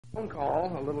Phone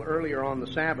call a little earlier on the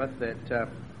Sabbath that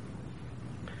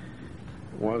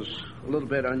was a little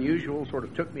bit unusual, sort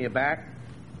of took me aback.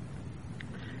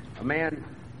 A man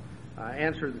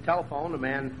answered the telephone. A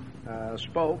man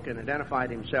spoke and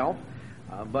identified himself,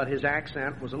 but his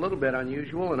accent was a little bit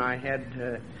unusual, and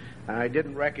I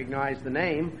didn't recognize the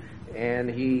name, and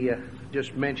he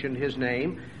just mentioned his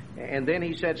name, and then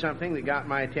he said something that got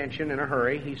my attention in a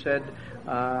hurry. He said,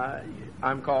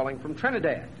 "I'm calling from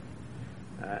Trinidad."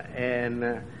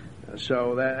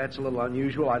 So that's a little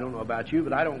unusual. I don't know about you,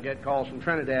 but I don't get calls from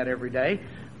Trinidad every day.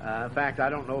 In fact, I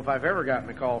don't know if I've ever gotten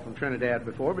a call from Trinidad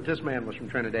before, but this man was from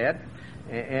Trinidad,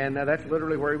 and that's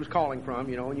literally where he was calling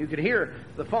from, and you could hear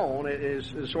the phone. It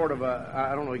is sort of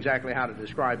I don't know exactly how to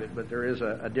describe it, but there is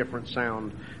a different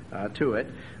sound to it.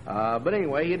 But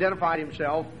anyway, he identified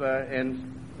himself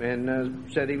and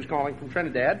said he was calling from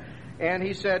Trinidad, and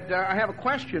he said, "I have a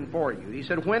question for you." He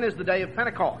said, "When is the day of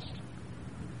Pentecost?"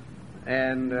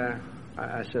 And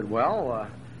I said, "Well,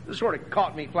 this sort of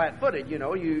caught me flat-footed.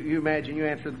 You imagine you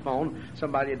answer the phone,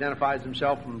 somebody identifies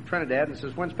himself from Trinidad and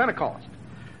says, 'When's Pentecost?'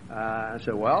 I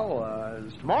said, 'Well,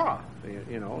 it's tomorrow.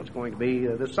 It's going to be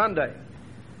this Sunday.'"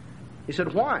 He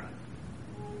said, "Why?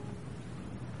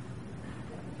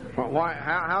 Why?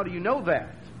 How do you know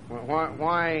that?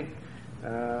 Why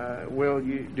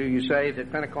do you say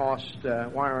that Pentecost?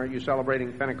 Why aren't you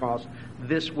celebrating Pentecost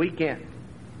this weekend?"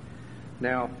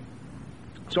 Now,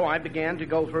 so I began to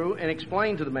go through and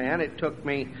explain to the man. It took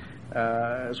me,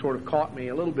 sort of caught me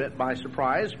a little bit by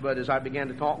surprise, but as I began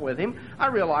to talk with him, I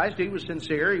realized he was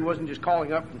sincere. He wasn't just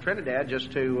calling up from Trinidad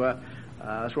just to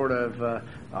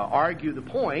argue the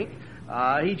point.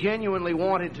 He genuinely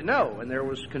wanted to know, and there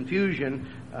was confusion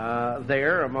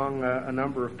there among a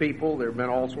number of people. There have been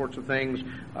all sorts of things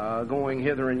going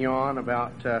hither and yon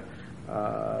about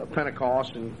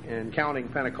Pentecost and counting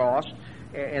Pentecost,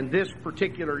 and this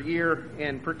particular year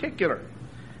in particular.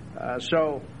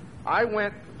 So I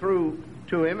went through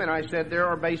to him and I said there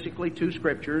are basically two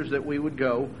scriptures that we would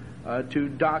go to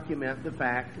document the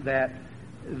fact that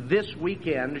this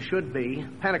weekend should be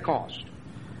Pentecost.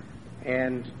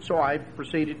 And so I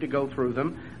proceeded to go through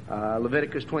them,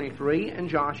 Leviticus 23 and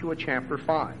Joshua chapter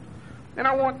 5. And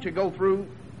I want to go through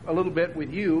a little bit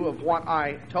with you of what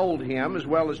I told him, as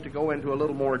well as to go into a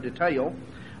little more detail.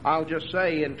 I'll just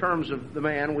say, in terms of the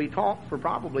man, we talked for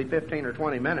probably 15 or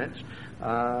 20 minutes,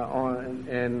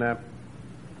 and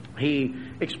he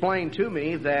explained to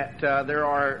me that there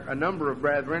are a number of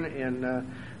brethren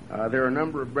in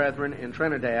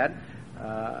Trinidad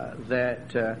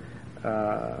that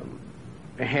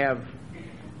have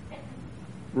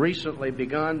recently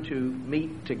begun to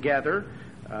meet together,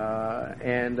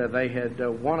 and they had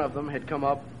one of them had come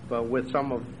up with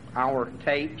some of our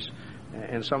tapes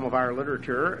and some of our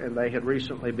literature, and they had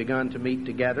recently begun to meet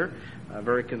together,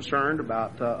 very concerned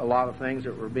about a lot of things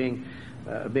that were being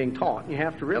taught. And you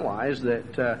have to realize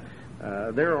that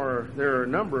there are a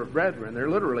number of brethren. There are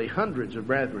literally hundreds of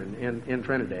brethren in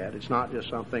Trinidad. It's not just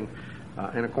something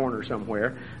in a corner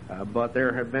somewhere, but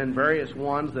there have been various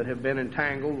ones that have been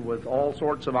entangled with all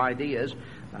sorts of ideas,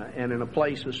 and in a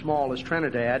place as small as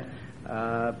Trinidad,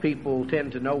 people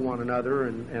tend to know one another,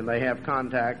 and they have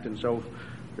contact, and so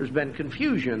there's been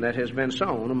confusion that has been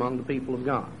sown among the people of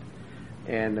God.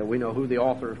 And we know who the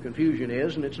author of confusion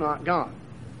is, and it's not God.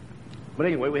 But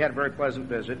anyway, we had a very pleasant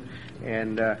visit,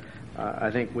 and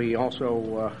I think we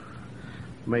also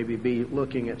maybe be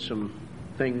looking at some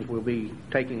things we'll be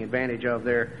taking advantage of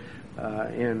there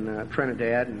in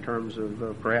Trinidad in terms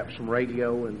of perhaps some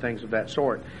radio and things of that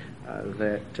sort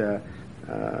that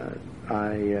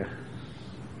I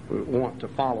want to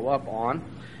follow up on.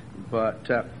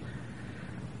 But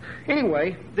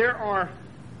anyway,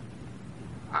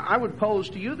 I would pose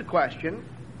to you the question,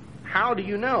 how do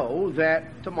you know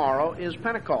that tomorrow is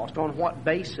Pentecost? On what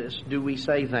basis do we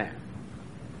say that?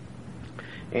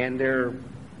 And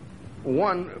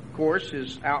one, of course,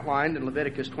 is outlined in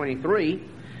Leviticus 23,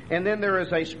 and then there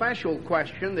is a special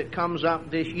question that comes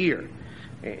up this year,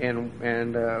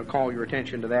 and call your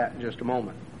attention to that in just a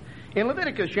moment. In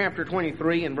Leviticus chapter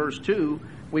 23 and verse 2,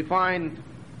 we find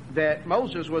that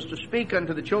Moses was to speak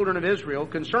unto the children of Israel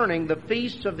concerning the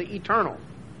feasts of the eternal.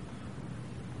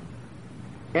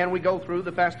 And we go through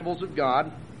the festivals of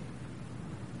God.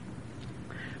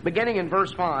 Beginning in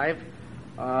verse 5,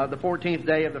 the 14th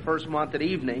day of the first month at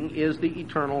evening is the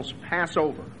Eternal's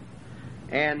Passover.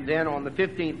 And then on the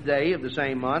 15th day of the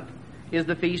same month is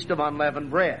the Feast of Unleavened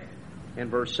Bread. In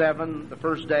verse 7, the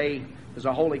first day is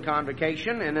a holy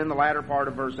convocation, and in the latter part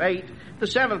of verse 8, the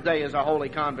seventh day is a holy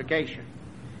convocation.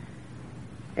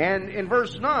 And in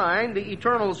verse 9, the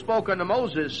Eternal spoke unto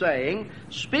Moses, saying,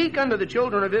 Speak unto the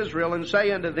children of Israel, and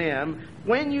say unto them,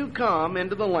 When you come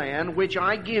into the land which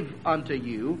I give unto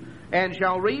you, and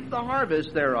shall reap the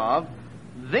harvest thereof,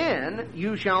 then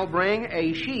you shall bring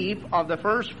a sheaf of the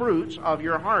first fruits of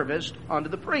your harvest unto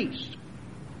the priest.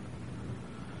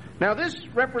 Now this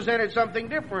represented something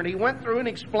different. He went through and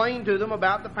explained to them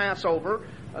about the Passover,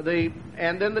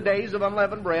 and then the days of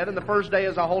unleavened bread, and the first day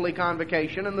is a holy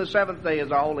convocation, and the seventh day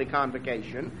is a holy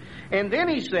convocation. And then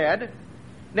he said,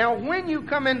 now when you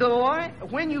come into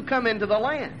the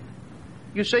land,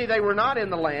 you see, they were not in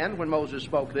the land when Moses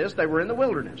spoke this. They were in the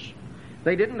wilderness.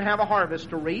 They didn't have a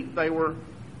harvest to reap. They were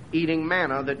eating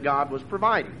manna that God was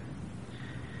providing.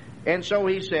 And so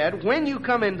he said, when you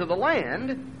come into the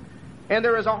land, and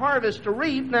there is a harvest to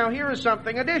reap, now here is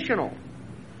something additional.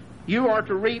 You are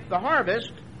to reap the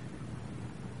harvest,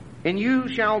 and you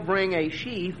shall bring a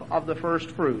sheaf of the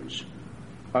first fruits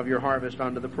of your harvest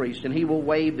unto the priest, and he will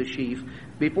wave the sheaf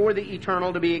before the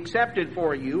Eternal to be accepted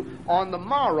for you on the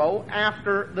morrow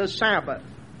after the Sabbath.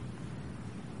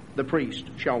 The priest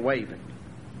shall wave it.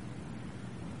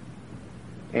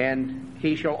 And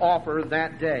he shall offer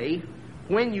that day,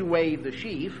 when you wave the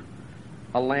sheaf,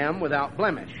 a lamb without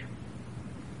blemish.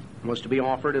 It was to be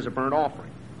offered as a burnt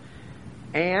offering.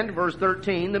 And, verse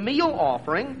 13, the meal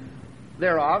offering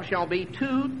thereof shall be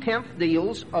 2/10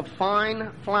 deals of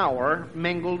fine flour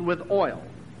mingled with oil,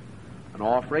 an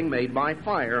offering made by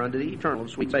fire unto the Eternal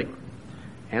sweet savor,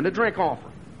 and a drink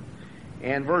offering.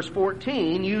 And verse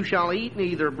 14, you shall eat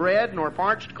neither bread nor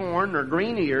parched corn nor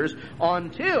green ears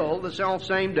until the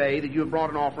selfsame day that you have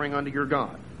brought an offering unto your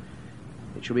God.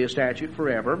 It shall be a statute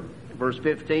forever. Verse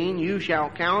 15, you shall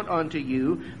count unto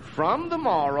you from the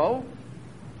morrow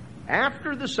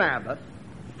after the Sabbath,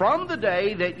 from the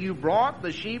day that you brought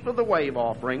the sheaf of the wave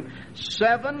offering,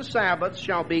 7 Sabbaths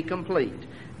shall be complete.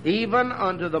 Even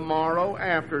unto the morrow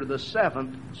after the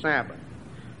 7th Sabbath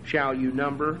shall you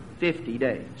number 50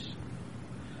 days.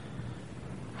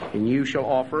 And you shall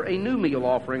offer a new meal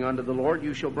offering unto the Lord.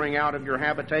 You shall bring out of your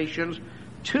habitations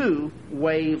 2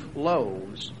 wave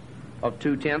loaves of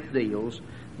 2/10 deals.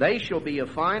 They shall be of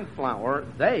fine flour.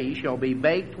 They shall be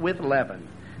baked with leaven.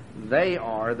 They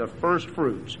are the first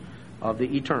fruits of the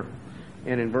Eternal.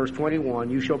 And in verse 21,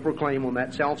 you shall proclaim on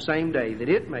that selfsame day that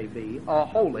it may be a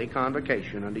holy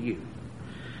convocation unto you.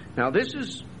 Now this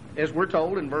is, as we're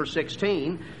told in verse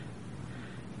 16,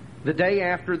 the day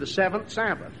after the 7th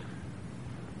Sabbath,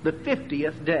 the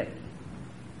 50th day.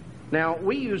 Now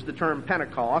we use the term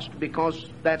Pentecost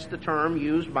because that's the term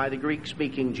used by the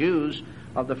Greek-speaking Jews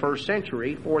of the first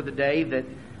century for the day that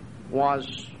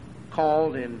was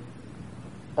called in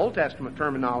Old Testament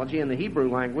terminology in the Hebrew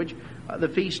language, the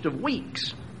Feast of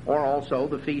Weeks, or also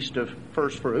the Feast of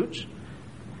First Fruits.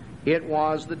 It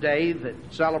was the day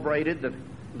that celebrated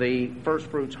the first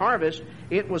fruits harvest.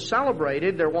 It was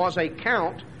celebrated, there was a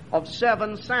count of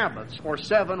 7 Sabbaths, or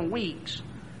 7 weeks.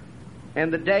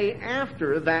 And the day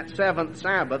after that 7th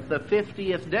Sabbath, the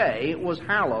 50th day, was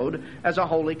hallowed as a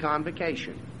holy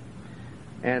convocation.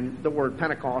 And the word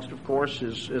Pentecost, of course,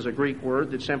 is a Greek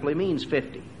word that simply means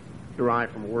 50.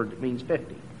 Derived from a word that means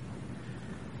 50.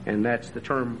 And that's the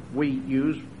term we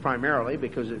use primarily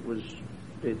because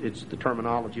it's the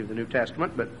terminology of the New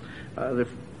Testament, but the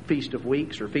Feast of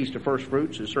Weeks or Feast of First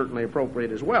Fruits is certainly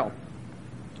appropriate as well.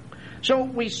 So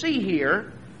we see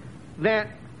here that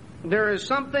there is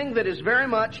something that is very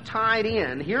much tied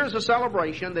in. Here is a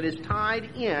celebration that is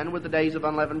tied in with the days of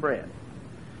unleavened bread.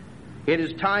 It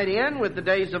is tied in with the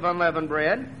days of unleavened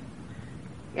bread,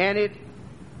 and it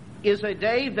is a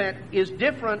day that is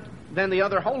different than the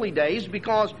other holy days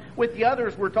because with the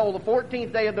others we're told the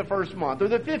 14th day of the first month or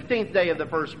the 15th day of the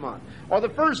first month or the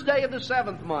first day of the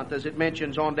 7th month as it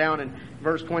mentions on down in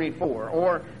verse 24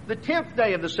 or the 10th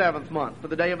day of the 7th month for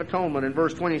the Day of Atonement in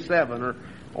verse 27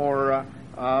 or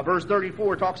verse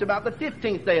 34 talks about the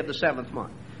 15th day of the 7th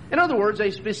month. In other words,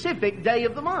 a specific day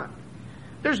of the month.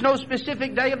 There's no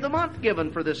specific day of the month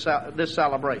given for this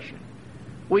celebration.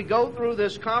 We go through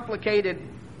this complicated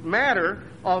matter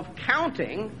of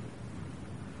counting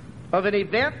of an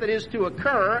event that is to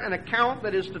occur, an account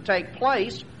that is to take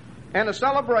place, and a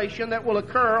celebration that will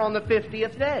occur on the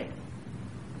 50th day.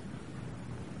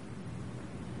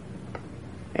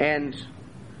 And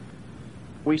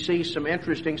we see some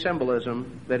interesting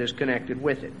symbolism that is connected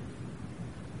with it.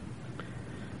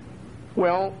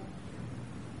 Well,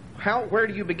 where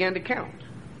do you begin to count?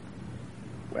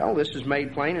 Well, this is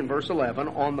made plain in verse 11.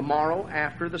 On the morrow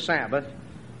after the Sabbath,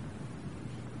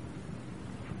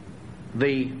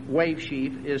 the wave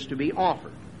sheaf is to be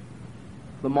offered.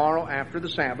 The morrow after the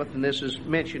Sabbath, and this is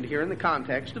mentioned here in the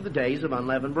context of the days of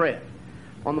unleavened bread.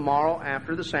 on the morrow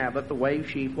after the Sabbath, the wave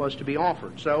sheaf was to be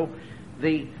offered. So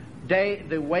the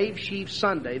wave sheaf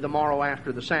Sunday, the morrow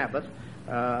after the Sabbath,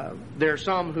 there are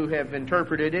some who have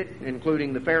interpreted it,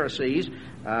 including the Pharisees.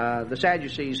 The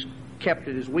Sadducees kept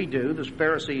it as we do. The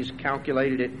Pharisees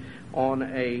calculated it on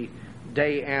a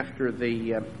day after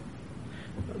the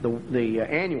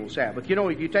annual Sabbath. You know,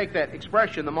 if you take that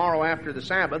expression, the morrow after the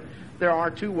Sabbath, there are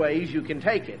two ways you can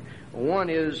take it. One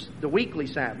is the weekly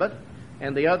Sabbath,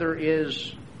 and the other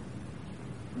is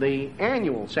the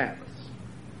annual Sabbath.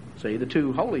 See, the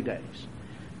two holy days.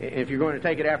 If you're going to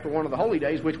take it after one of the holy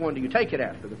days, which one do you take it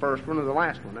after? The first one or the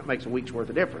last one? That makes a week's worth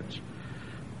of difference.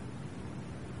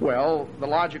 Well, the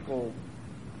logical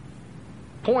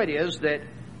point is that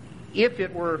if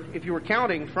you were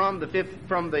counting from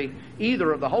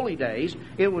either of the holy days,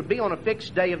 it would be on a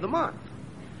fixed day of the month.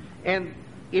 And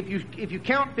if you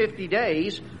count 50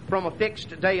 days from a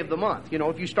fixed day of the month, you know,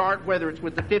 if you start whether it's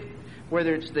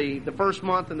the first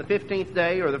month and the 15th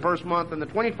day, or the first month and the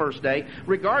 21st day,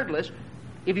 regardless,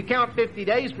 if you count 50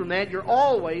 days from that, you're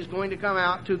always going to come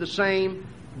out to the same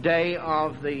day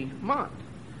of the month.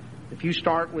 If you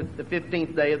start with the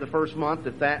 15th day of the first month,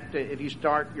 if you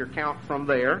start your count from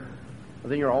there,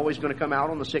 then you're always going to come out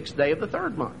on the 6th day of the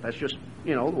third month. That's just,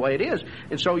 you know, the way it is.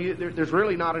 And so there's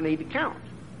really not a need to count.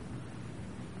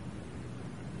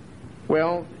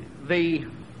 Well, the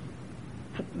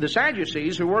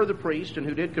Sadducees, who were the priests and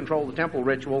who did control the temple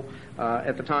ritual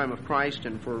at the time of Christ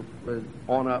and for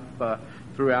on up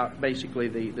throughout basically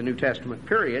the New Testament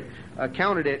period,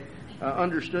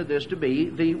 understood this to be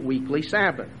the weekly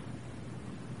Sabbath.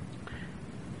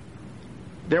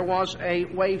 There was a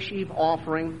wave sheaf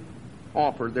offering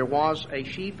offered. There was a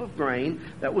sheaf of grain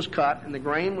that was cut, and the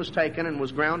grain was taken and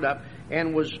was ground up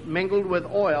and was mingled with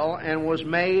oil and was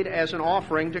made as an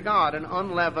offering to God, an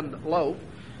unleavened loaf.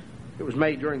 It was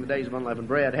made during the days of unleavened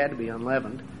bread. It had to be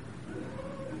unleavened.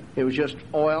 It was just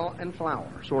oil and flour,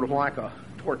 sort of like a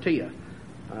tortilla,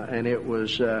 and it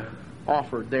was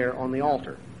offered there on the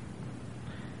altar.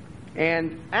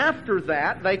 And after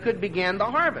that, they could begin the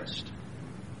harvest.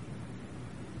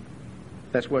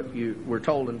 That's what you were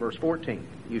told in verse 14.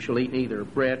 You shall eat neither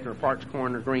bread nor parched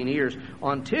corn nor green ears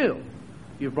until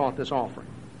you've brought this offering.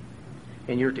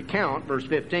 And you're to count, verse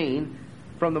 15,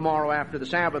 from the morrow after the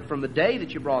Sabbath, from the day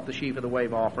that you brought the sheaf of the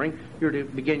wave offering, you're to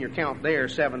begin your count there.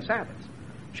 7 Sabbaths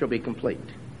shall be complete.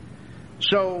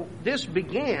 So this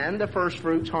began the first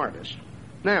fruits harvest.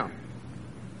 Now,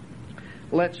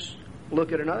 let's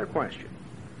look at another question.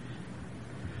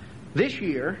 This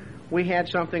year, we had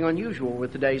something unusual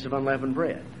with the days of unleavened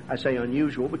bread. I say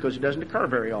unusual because it doesn't occur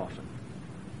very often.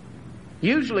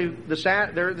 Usually,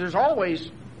 there's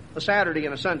always a Saturday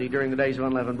and a Sunday during the days of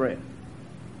unleavened bread,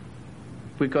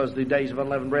 because the days of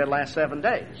unleavened bread last 7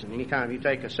 days. And anytime you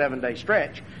take a 7-day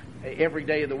stretch, every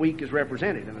day of the week is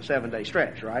represented in a 7-day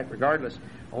stretch, right? Regardless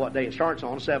of what day it starts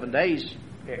on, 7 days,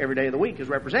 every day of the week is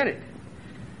represented.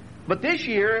 But this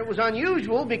year it was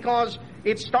unusual because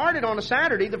it started on a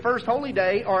Saturday, the first holy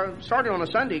day, or started on a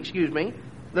Sunday,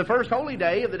 The first holy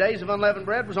day of the days of unleavened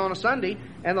bread was on a Sunday,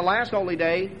 and the last holy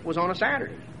day was on a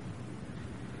Saturday.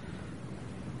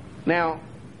 Now,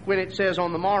 when it says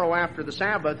on the morrow after the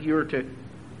Sabbath, you're to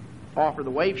offer the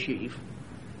wave sheaf,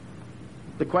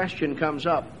 the question comes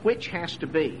up, which has to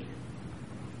be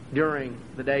during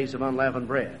the days of unleavened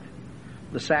bread?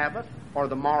 The Sabbath or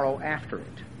the morrow after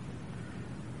it?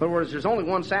 In other words, there's only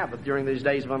one Sabbath during these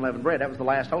days of unleavened bread. That was the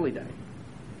last holy day.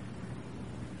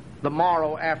 The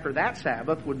morrow after that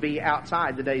Sabbath would be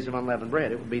outside the days of unleavened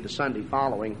bread. It would be the Sunday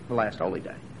following the last holy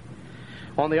day.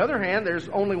 On the other hand, there's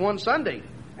only one Sunday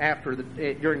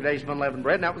during the days of unleavened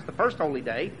bread, and that was the first holy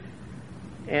day.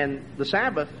 And the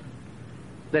Sabbath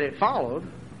that it followed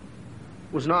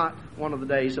was not one of the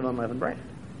days of unleavened bread.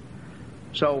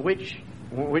 So which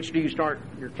do you start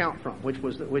your count from?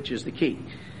 Which is the key?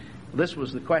 This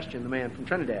was the question the man from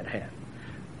Trinidad had,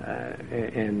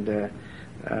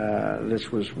 this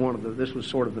was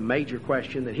sort of the major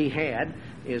question that he had: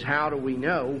 is how do we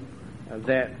know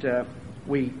that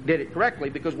we did it correctly?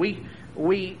 Because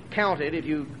we counted. If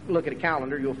you look at a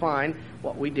calendar, you'll find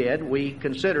what we did. We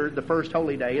considered the first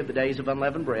holy day of the days of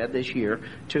unleavened bread this year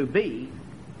to be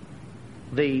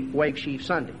the wave sheaf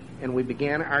Sunday, and we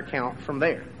began our count from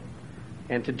there.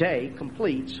 And today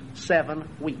completes 7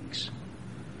 weeks.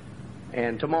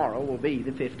 And tomorrow will be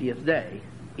the 50th day,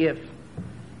 if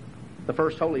the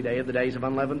first holy day of the days of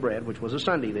unleavened bread, which was a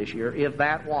Sunday this year, if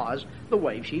that was the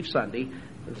wave sheaf Sunday,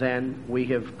 then we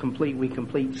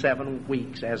complete 7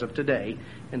 weeks as of today,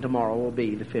 and tomorrow will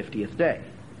be the 50th day.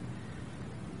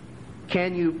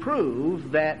 Can you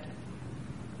prove that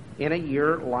in a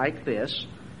year like this,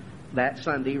 that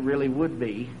Sunday really would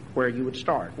be where you would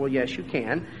start. Well, yes, you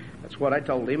can. That's what I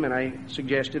told him, and I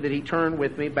suggested that he turn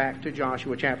with me back to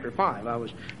Joshua chapter 5. I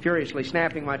was furiously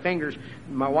snapping my fingers.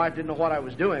 My wife didn't know what I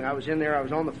was doing. I was in there. I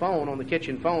was on the phone, on the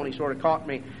kitchen phone. He sort of caught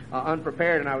me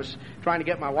unprepared, and I was trying to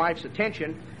get my wife's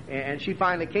attention, and she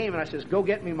finally came, and I says, "Go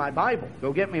get me my Bible.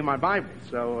 Go get me my Bible."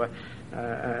 So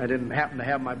I didn't happen to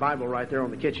have my Bible right there on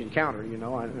the kitchen counter, you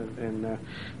know.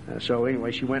 So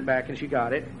anyway, she went back and she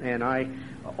got it, and I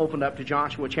opened up to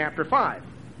Joshua chapter 5.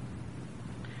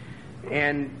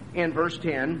 And in verse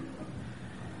 10,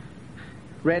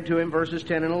 read to him verses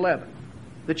 10 and 11.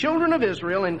 The children of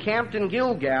Israel encamped in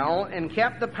Gilgal and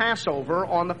kept the Passover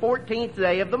on the 14th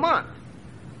day of the month,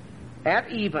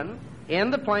 at even, in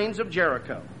the plains of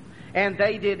Jericho. And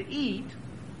they did eat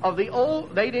of the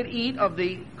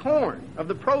corn, of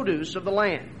the produce of the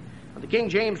land. The King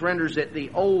James renders it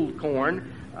the old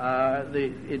corn.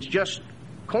 It's just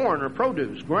corn or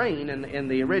produce, grain in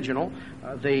the original.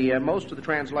 Most of the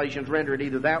translations render it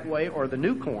either that way or the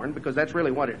new corn, because that's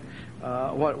really what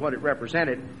it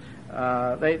represented.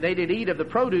 They did eat of the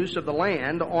produce of the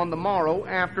land on the morrow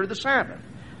after the Sabbath,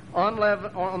 on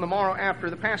the morrow after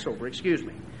the Passover. Excuse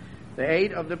me. They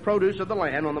ate of the produce of the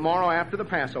land on the morrow after the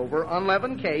Passover,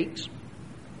 unleavened cakes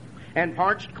and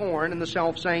parched corn in the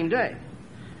selfsame day.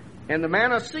 And the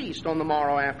manna ceased on the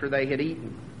morrow after they had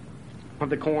eaten of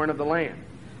the corn of the land.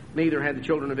 Neither had the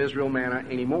children of Israel manna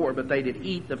any more, but they did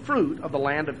eat the fruit of the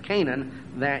land of Canaan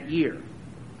that year.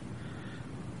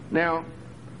 Now,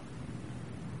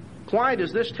 why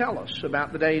does this tell us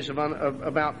about the days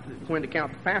about when to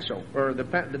count the Passover, or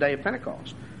the day of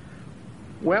Pentecost?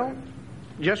 Well,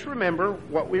 just remember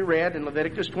what we read in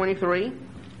Leviticus 23,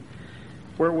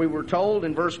 where we were told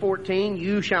in verse 14,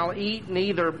 "You shall eat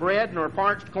neither bread nor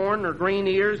parched corn nor green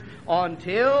ears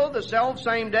until the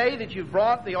selfsame day that you've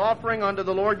brought the offering unto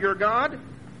the Lord your God,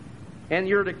 and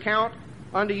you're to count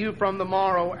unto you from the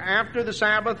morrow after the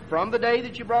Sabbath, from the day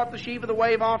that you brought the sheaf of the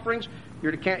wave offerings,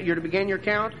 you're to begin your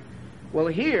count." Well,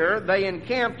 here they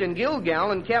encamped in Gilgal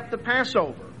and kept the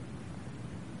Passover.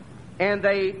 And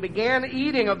they began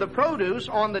eating of the produce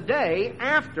on the day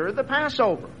after the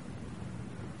Passover.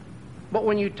 But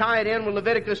when you tie it in with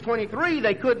Leviticus 23,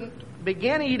 they couldn't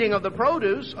begin eating of the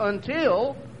produce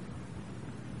until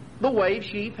the wave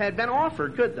sheaf had been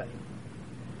offered, could they?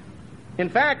 In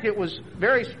fact, it was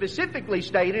very specifically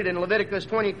stated in Leviticus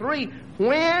 23,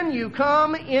 when you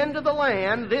come into the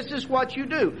land, this is what you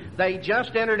do. They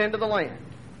just entered into the land.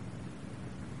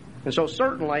 And so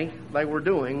certainly they were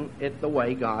doing it the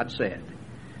way God said.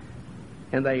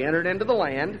 And they entered into the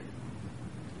land,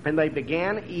 and they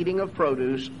began eating of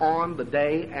produce on the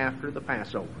day after the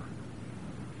Passover.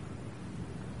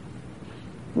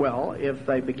 Well, if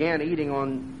they began eating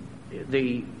of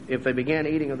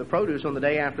the produce on the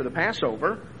day after the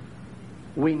Passover,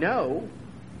 we know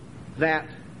that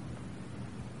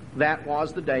that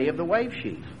was the day of the wave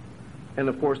sheaf. And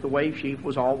of course the wave sheaf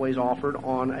was always offered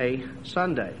on a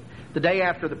Sunday. The day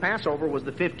after the Passover was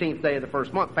the 15th day of the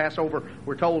first month. Passover,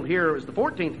 we're told here, is the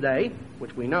 14th day,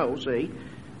 which we know, see.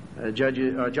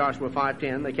 Joshua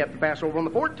 5:10, they kept the Passover on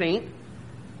the 14th,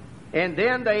 and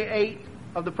then they ate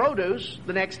of the produce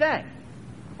the next day,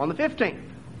 on the 15th.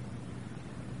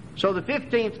 So the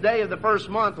 15th day of the first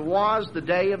month was the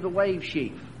day of the wave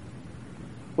sheaf,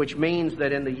 which means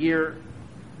that in the year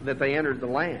that they entered the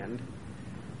land,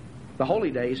 the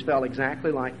holy days fell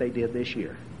exactly like they did this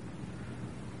year.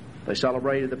 They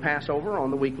celebrated the Passover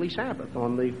on the weekly Sabbath,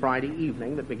 on the Friday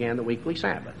evening that began the weekly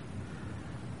Sabbath.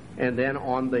 And then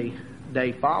on the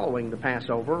day following the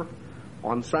Passover,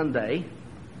 on Sunday,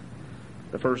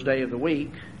 the first day of the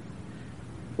week,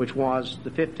 which was the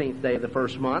 15th day of the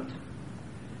first month,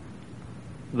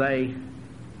 they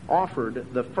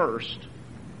offered the first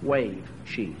wave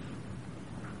sheaf.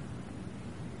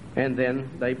 And then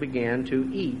they began to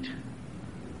eat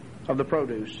of the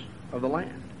produce of the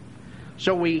land.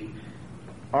 So we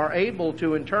are able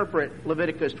to interpret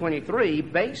Leviticus 23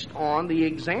 based on the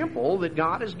example that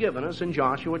God has given us in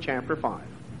Joshua chapter 5.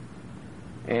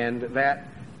 And that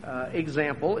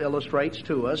example illustrates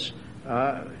to us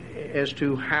as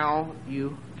to how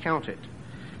you count it.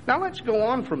 Now let's go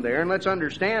on from there and let's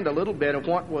understand a little bit of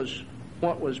what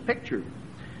was pictured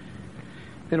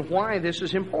and why this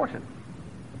is important.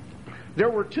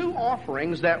 There were two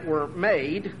offerings that were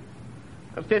made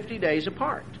 50 days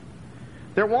apart.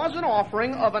 There was an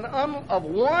offering of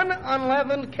one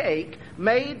unleavened cake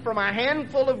made from a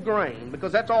handful of grain,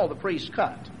 because that's all the priests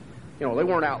cut. You know, they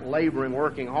weren't out laboring,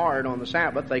 working hard on the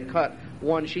Sabbath. They cut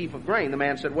one sheaf of grain. The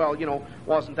man said, "Well,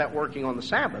 wasn't that working on the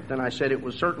Sabbath?" And I said it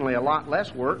was certainly a lot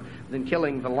less work than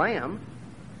killing the lamb.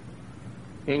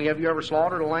 Any of you ever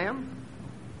slaughtered a lamb?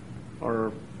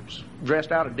 Or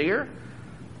dressed out a deer?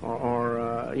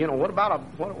 Or what about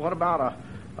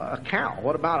a cow?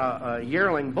 What about a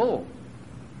yearling bull?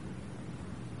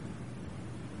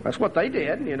 That's what they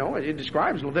did. It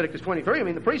describes Leviticus 23. I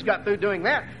mean, the priest got through doing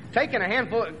that, taking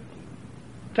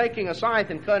a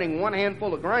scythe and cutting one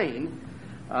handful of grain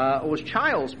was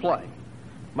child's play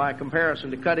by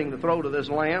comparison to cutting the throat of this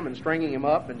lamb and stringing him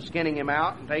up and skinning him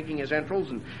out and taking his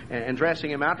entrails and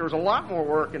dressing him out. There was a lot more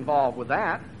work involved with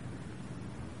that.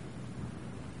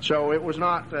 So it was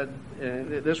not,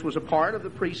 this was a part of the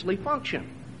priestly function.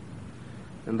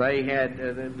 And they had,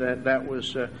 that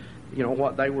was,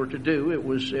 what they were to do. It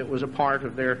was a part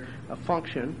of their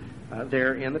function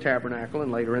there in the tabernacle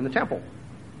and later in the temple.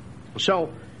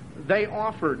 So they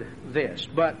offered this.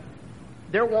 But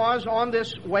there was, on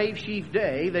this wave sheaf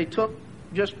day, they took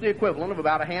just the equivalent of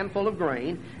about a handful of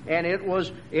grain, and it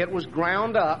was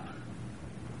ground up,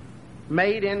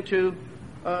 made into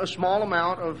a small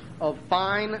amount of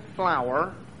fine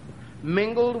flour,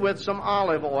 mingled with some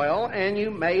olive oil, and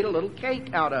you made a little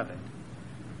cake out of it.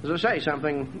 As I say,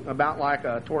 something about like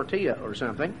a tortilla or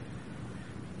something.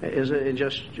 Is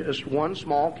just one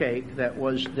small cake that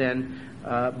was then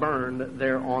burned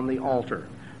there on the altar,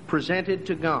 presented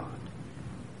to God.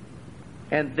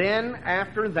 And then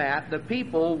after that, the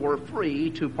people were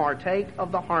free to partake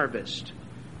of the harvest.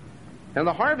 And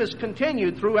the harvest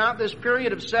continued throughout this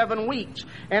period of 7 weeks.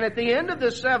 And at the end of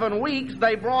the 7 weeks,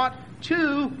 they brought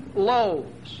 2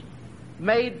 loaves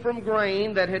made from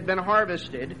grain that had been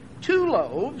harvested. 2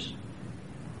 loaves.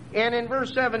 And in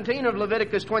verse 17 of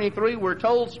Leviticus 23, we're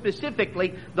told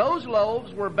specifically those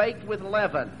loaves were baked with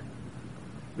leaven,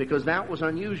 because that was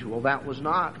unusual. That was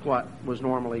not what was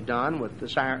normally done with the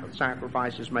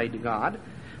sacrifices made to God.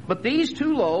 But these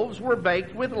 2 loaves were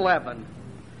baked with leaven.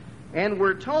 And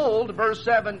we're told, verse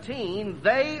 17,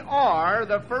 they are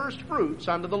the first fruits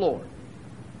unto the Lord.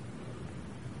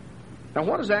 Now,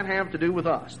 what does that have to do with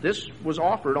us? This was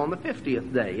offered on the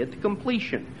 50th day, at the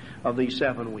completion of these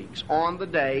 7 weeks, on the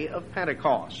day of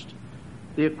Pentecost,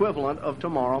 the equivalent of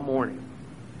tomorrow morning.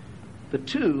 The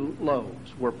 2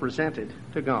 loaves were presented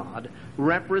to God,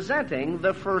 representing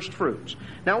the first fruits.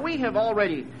 Now, we have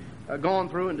already gone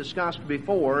through and discussed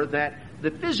before that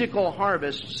the physical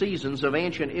harvest seasons of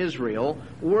ancient Israel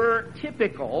were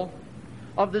typical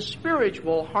of the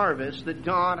spiritual harvest that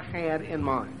God had in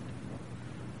mind.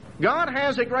 God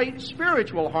has a great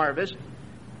spiritual harvest,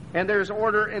 and there's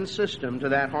order and system to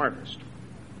that harvest.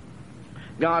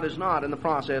 God is not in the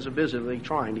process of busily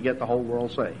trying to get the whole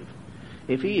world saved.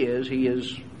 If He has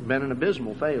been an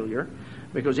abysmal failure,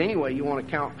 because anyway you want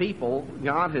to count people,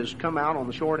 God has come out on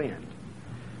the short end.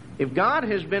 If God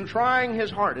has been trying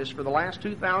His hardest for the last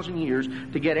 2,000 years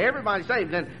to get everybody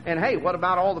saved, and hey, what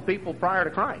about all the people prior to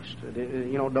Christ?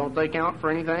 Don't they count for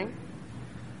anything?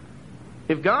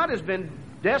 If God has been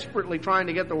desperately trying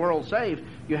to get the world saved,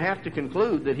 you have to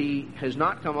conclude that He has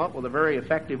not come up with a very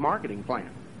effective marketing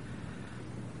plan.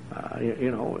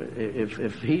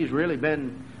 If He's really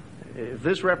been, if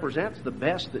this represents the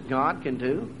best that God can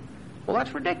do, well,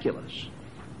 that's ridiculous.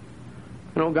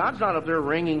 God's not up there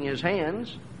wringing His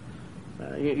hands.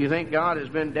 You think God has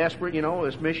been desperate?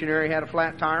 This missionary had a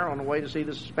flat tire on the way to see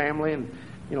this family, and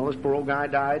this poor old guy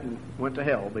died and went to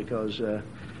hell because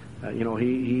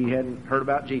he hadn't heard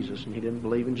about Jesus and he didn't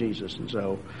believe in Jesus, and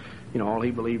so all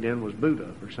he believed in was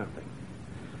Buddha or something.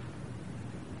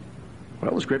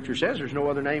 Well, the Scripture says there's no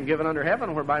other name given under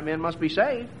heaven whereby men must be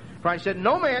saved. Christ said,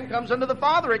 "No man comes unto the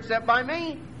Father except by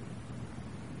me."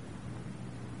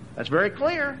 That's very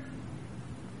clear.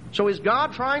 So is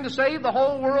God trying to save the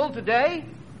whole world today?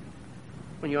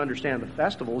 When you understand the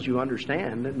festivals, you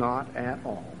understand that not at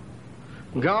all.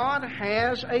 God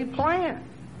has a plan.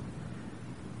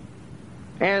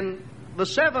 And the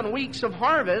 7 weeks of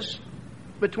harvest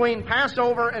between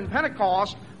Passover and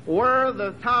Pentecost were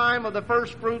the time of the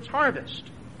first fruits harvest.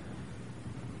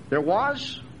 There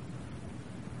was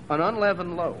an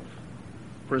unleavened loaf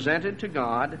presented to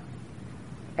God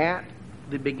at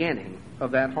the beginning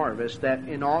of that harvest that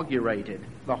inaugurated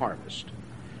the harvest.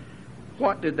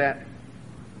 What did that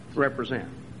represent?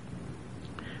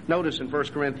 Notice in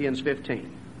 1 Corinthians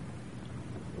 15.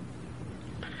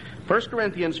 1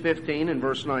 Corinthians 15 and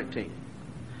verse 19.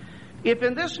 If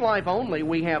in this life only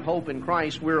we have hope in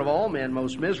Christ, we're of all men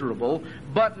most miserable.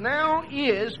 But now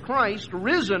is Christ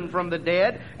risen from the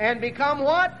dead and become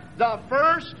what? The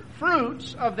first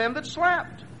fruits of them that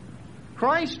slept.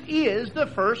 Christ is the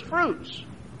first fruits.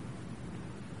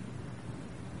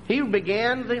 He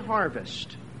began the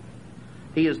harvest.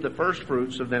 He is the first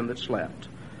fruits of them that slept.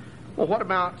 Well, what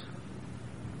about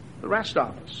the rest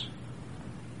of us?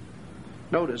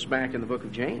 Notice back in the book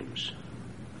of James,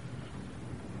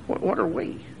 what are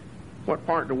we? What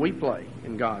part do we play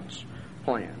in God's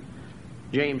plan?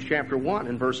 James chapter 1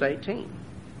 and verse 18.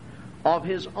 Of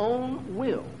his own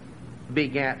will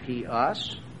begat he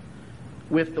us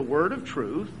with the word of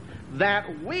truth,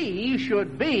 that we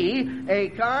should be a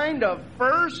kind of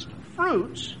first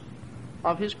fruits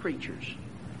of his creatures.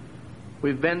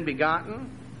 We've been begotten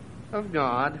of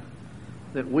God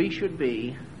that we should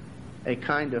be a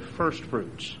kind of first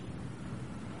fruits.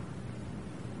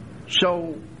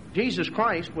 So Jesus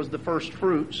Christ was the first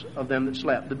fruits of them that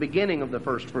slept, the beginning of the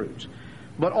first fruits.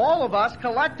 But all of us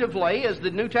collectively, as the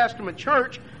New Testament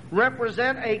church,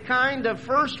 represent a kind of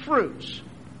first fruits.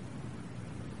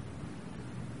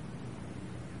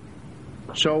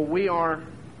 So we are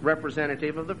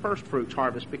representative of the first fruits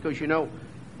harvest, because you know,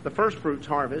 the first fruits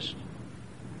harvest,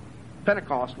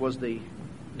 Pentecost was the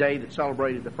day that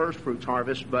celebrated the first fruits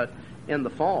harvest, but in the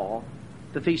fall,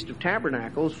 the Feast of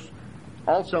Tabernacles,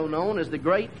 also known as the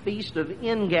Great Feast of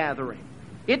Ingathering,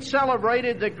 it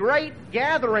celebrated the great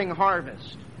gathering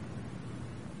harvest.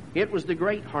 It was the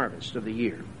great harvest of the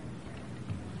year.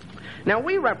 Now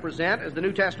we represent, as the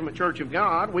New Testament Church of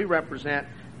God, we represent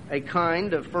a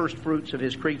kind of first fruits of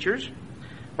his creatures.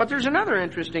 But there's another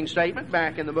interesting statement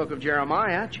back in the book of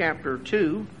Jeremiah, chapter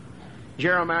 2.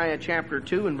 Jeremiah chapter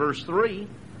 2 and verse 3.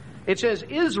 It says,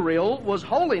 Israel was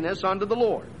holiness unto the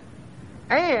Lord,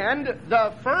 and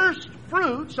the first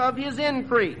fruits of his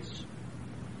increase.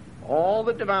 All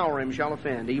that devour him shall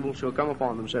offend, evil shall come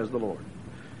upon them, says the Lord.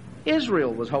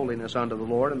 Israel was holiness unto the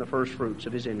Lord, and the first fruits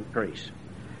of his increase.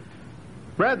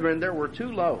 Brethren, there were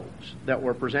two loaves that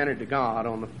were presented to God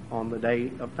on the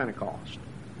day of Pentecost,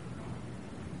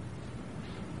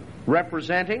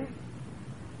 representing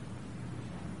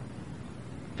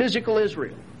physical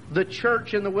Israel, the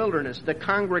church in the wilderness, the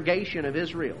congregation of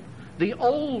Israel, the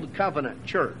old covenant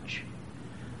church,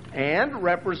 and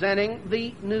representing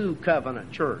the new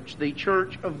covenant church, the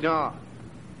church of God.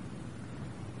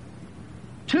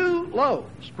 Two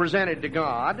loaves presented to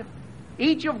God,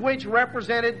 each of which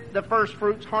represented the first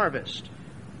fruits harvest.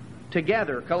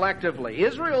 Together, collectively,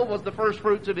 Israel was the first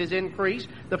fruits of his increase,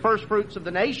 the first fruits of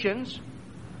the nations,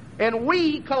 and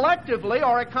we collectively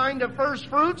are a kind of first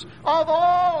fruits of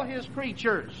all his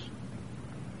creatures.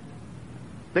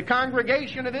 The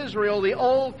congregation of Israel, the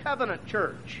old covenant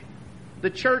church, the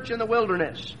church in the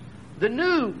wilderness, the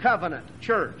new covenant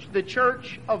church, the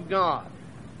church of God,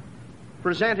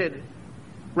 presented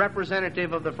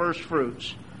representative of the first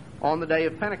fruits on the day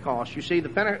of Pentecost. You see,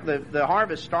 the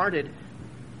harvest started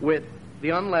with the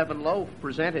unleavened loaf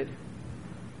presented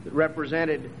that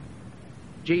represented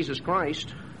Jesus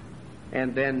Christ,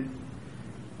 and then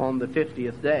on the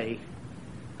 50th day,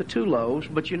 the two loaves.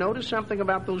 But you notice something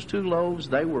about those two loaves?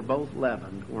 They were both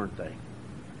leavened, weren't they?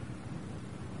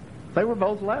 They were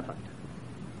both leavened.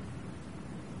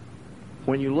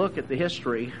 When you look at the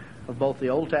history of both the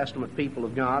Old Testament people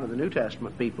of God and the New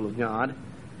Testament people of God,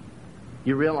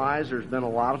 you realize there's been a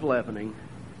lot of leavening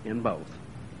in both.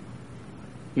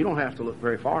 You don't have to look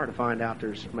very far to find out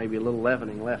there's maybe a little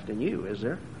leavening left in you, is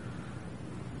there?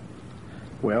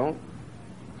 Well,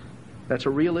 that's a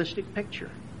realistic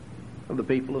picture of the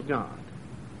people of God.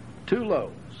 Two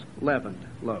loaves, leavened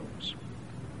loaves.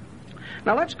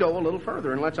 Now let's go a little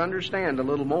further and let's understand a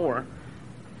little more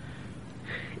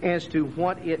as to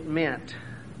what it meant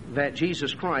that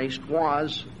Jesus Christ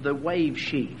was the wave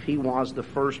sheaf. He was the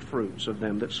first fruits of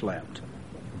them that slept.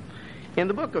 In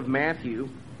the book of Matthew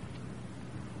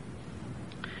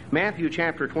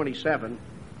chapter 27,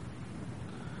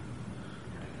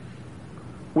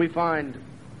 we find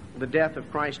the death of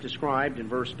Christ described in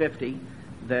verse 50,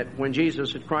 that when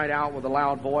Jesus had cried out with a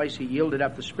loud voice, he yielded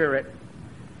up the Spirit.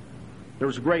 There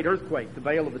was a great earthquake. The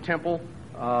veil of the temple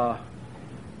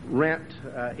rent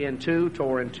in two,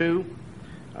 tore in two,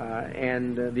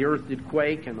 and the earth did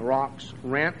quake, and the rocks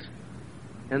rent,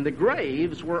 and the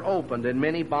graves were opened, and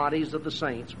many bodies of the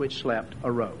saints which slept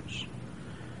arose,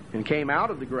 and came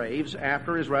out of the graves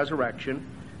after his resurrection,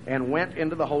 and went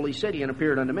into the holy city, and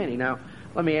appeared unto many. Now,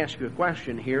 let me ask you a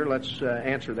question here. Let's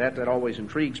answer that. That always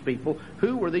intrigues people.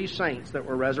 Who were these saints that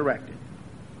were resurrected?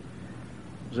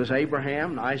 Was this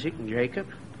Abraham and Isaac and Jacob?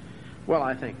 Well,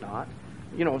 I think not.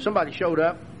 You know, if somebody showed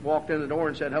up, walked in the door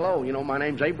and said, hello, my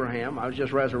name's Abraham, I was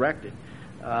just resurrected.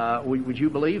 Would you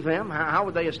believe them? How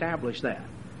would they establish that?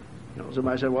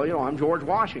 Somebody said, well, I'm George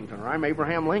Washington, or I'm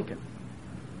Abraham Lincoln.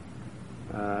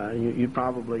 You'd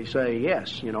probably say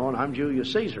yes, and I'm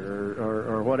Julius Caesar,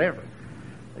 or whatever.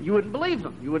 You wouldn't believe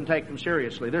them. You wouldn't take them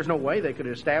seriously. There's no way they could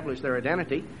establish their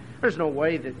identity. There's no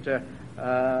way that,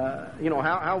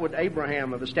 how would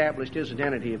Abraham have established his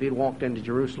identity if he'd walked into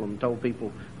Jerusalem and told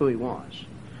people who he was?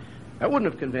 That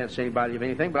wouldn't have convinced anybody of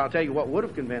anything, but I'll tell you what would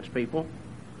have convinced people.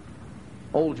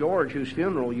 Old George, whose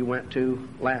funeral you went to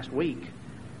last week,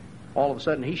 all of a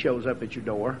sudden he shows up at your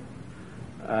door.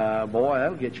 Boy,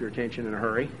 that'll get your attention in a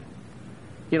hurry.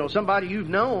 You know, somebody you've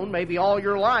known maybe all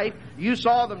your life. You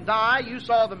saw them die. You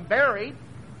saw them buried.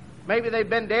 Maybe they've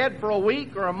been dead for a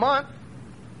week or a month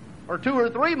or 2 or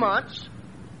 3 months.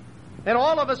 And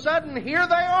all of a sudden, here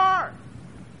they are.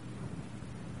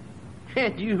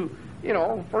 And you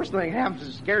know, first thing that happens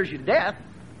is it scares you to death.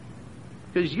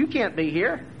 Because you can't be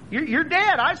here. You're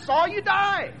dead. I saw you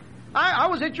die. I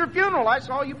was at your funeral. I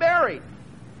saw you buried.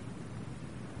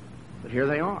 But here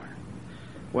they are.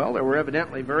 Well, there were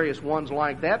evidently various ones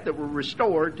like that were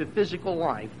restored to physical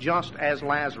life, just as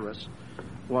Lazarus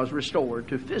was restored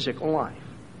to physical life.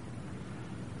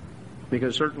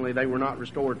 Because certainly they were not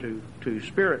restored to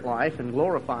spirit life and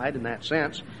glorified in that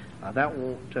sense. That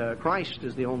won't. Christ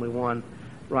is the only one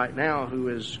right now who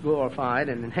is glorified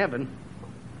and in heaven.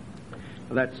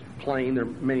 That's plain. There are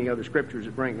many other scriptures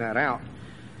that bring that out.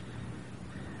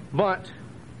 But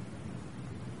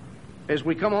as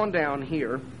we come on down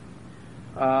here,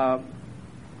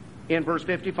 in verse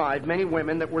 55, many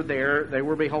women that were there, they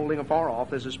were beholding afar off.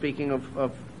 This is speaking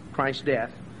of Christ's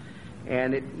death,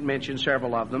 and it mentions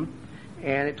several of them.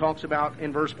 And it talks about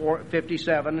in verse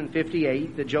 57 and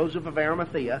 58 that Joseph of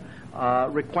Arimathea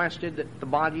requested that the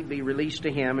body be released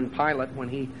to him, and Pilate, when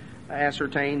he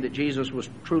ascertained that Jesus was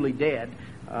truly dead,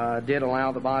 did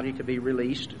allow the body to be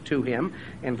released to him.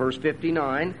 In verse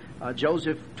 59,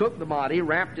 Joseph took the body,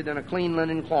 wrapped it in a clean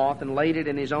linen cloth, and laid it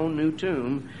in his own new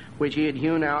tomb, which he had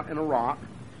hewn out in a rock,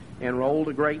 and rolled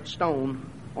a great stone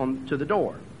to the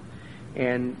door.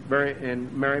 And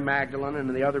Mary Magdalene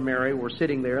and the other Mary were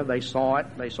sitting there. They saw it.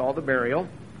 They saw the burial.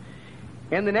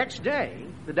 And the next day,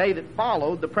 the day that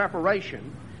followed the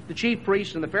preparation, the chief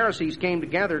priests and the Pharisees came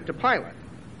together to Pilate.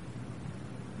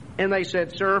 And they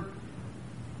said, "Sir,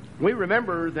 we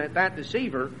remember that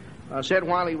deceiver said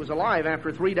while he was alive,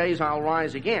 'After 3 days I'll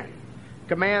rise again.'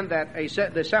 Command that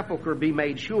the sepulchre be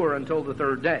made sure until the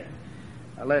 3rd day,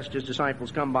 lest his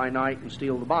disciples come by night and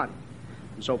steal the body."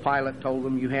 And so Pilate told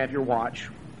them, "You have your watch.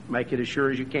 Make it as sure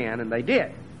as you can." And they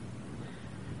did.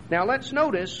 Now let's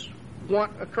notice what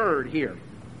occurred here.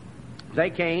 They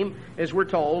came, as we're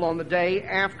told, on the day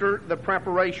after the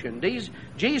preparation.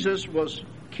 Jesus was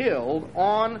killed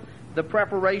on the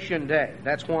preparation day.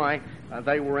 That's why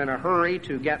they were in a hurry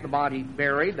to get the body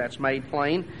buried. That's made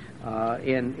plain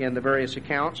in the various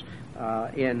accounts.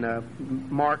 In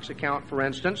Mark's account, for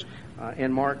instance,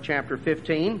 in Mark chapter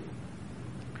 15,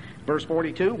 verse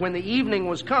 42, "When the evening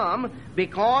was come,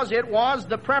 because it was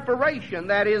the preparation,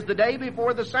 that is, the day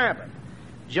before the Sabbath,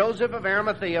 Joseph of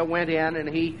Arimathea went in and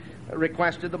he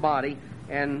requested the body,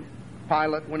 and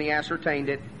Pilate, when he ascertained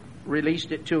it,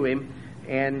 released it to him,"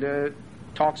 and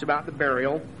talks about the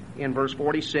burial in verse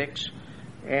 46.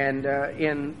 And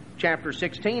in chapter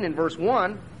 16, in verse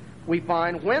 1, we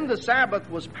find, "When the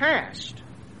Sabbath was past,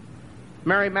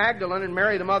 Mary Magdalene and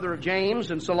Mary the mother of James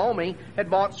and Salome had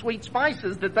bought sweet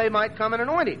spices that they might come and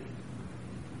anoint him."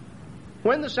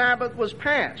 When the Sabbath was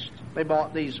past, they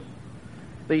bought these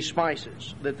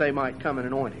spices that they might come and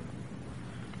anoint him.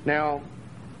 Now,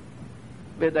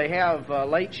 did they have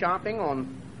late shopping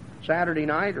on Saturday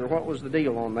night, or what was the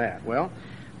deal on that? Well,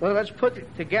 let's put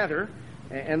it together,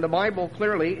 and the Bible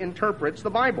clearly interprets the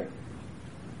Bible.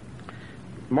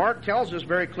 Mark tells us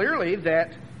very clearly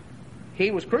that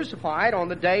he was crucified on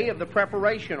the day of the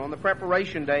preparation, on the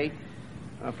preparation day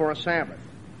for a Sabbath.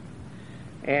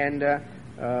 And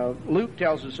Luke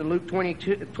tells us in Luke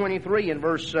 23 in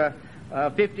verse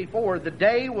 54, the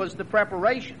day was the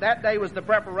preparation. That day was the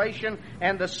preparation,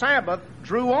 and the Sabbath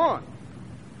drew on.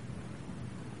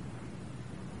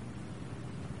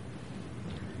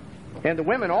 And the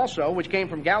women also, which came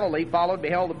from Galilee, followed,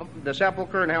 beheld the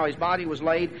sepulchre and how his body was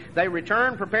laid. They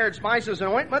returned, prepared spices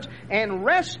and ointments, and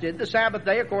rested the Sabbath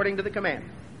day according to the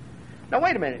commandment. Now,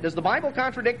 wait a minute. Does the Bible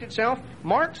contradict itself?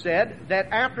 Mark said that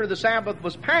after the Sabbath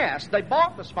was past, they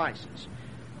bought the spices.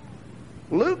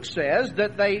 Luke says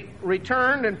that they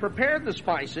returned and prepared the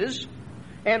spices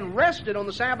and rested on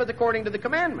the Sabbath according to the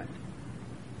commandment.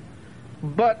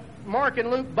 But Mark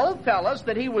and Luke both tell us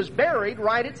that he was buried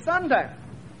right at sundown.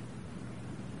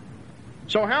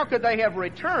 So how could they have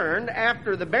returned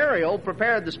after the burial,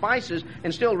 prepared the spices,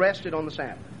 and still rested on the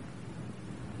Sabbath?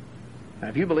 Now,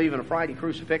 if you believe in a Friday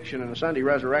crucifixion and a Sunday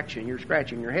resurrection, you're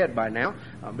scratching your head by now,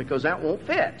 because that won't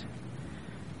fit.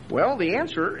 Well, the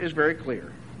answer is very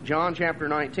clear. John chapter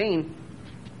 19,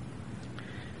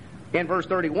 In verse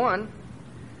 31,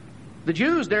 the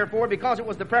Jews, therefore, because it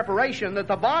was the preparation that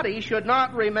the body should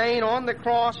not remain on the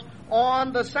cross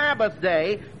on the Sabbath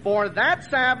day, for that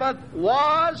Sabbath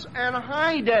was an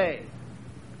high day.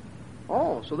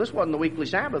 Oh, so this wasn't the weekly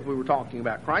Sabbath we were talking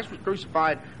about. Christ was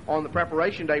crucified on the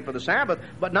preparation day for the Sabbath,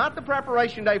 but not the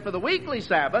preparation day for the weekly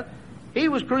Sabbath. He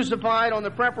was crucified on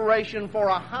the preparation for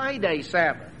a high day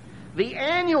Sabbath, the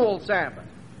annual Sabbath,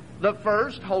 the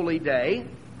first holy day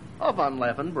of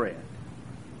unleavened bread.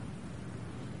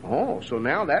 Oh, so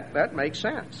now that makes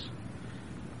sense.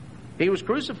 He was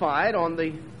crucified on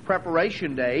the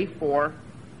preparation day for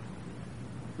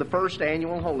the first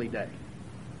annual holy day,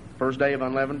 first day of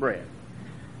unleavened bread.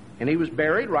 And he was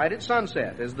buried right at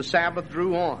sunset as the Sabbath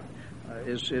drew on,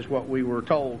 is what we were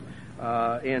told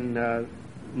in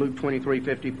Luke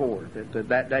 23:54.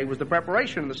 That day was the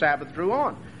preparation and the Sabbath drew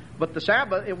on. But the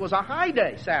Sabbath, it was a high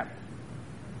day Sabbath.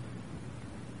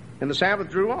 And the Sabbath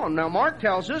drew on. Now Mark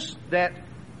tells us that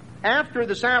after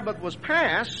the Sabbath was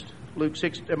passed,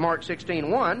 Mark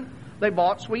 16:1, they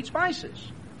bought sweet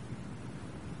spices.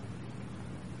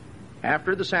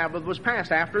 After the Sabbath was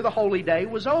passed, after the holy day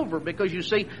was over, because you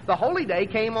see, the holy day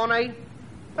came on a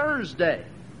Thursday.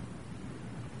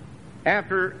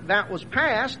 After that was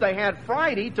passed, they had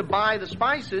Friday to buy the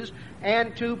spices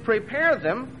and to prepare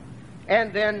them,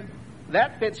 and then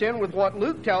that fits in with what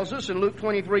Luke tells us in Luke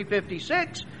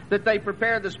 23:56, that they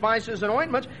prepared the spices and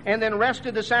ointments and then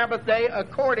rested the Sabbath day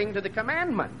according to the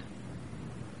commandment,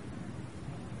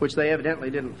 which they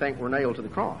evidently didn't think were nailed to the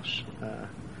cross.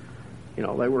 They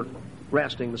were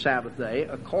resting the Sabbath day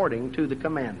according to the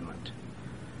commandment.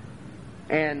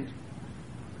 And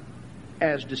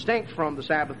as distinct from the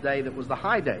Sabbath day that was the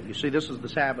high day. You see, this is the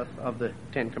Sabbath of the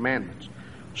Ten Commandments.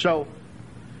 So,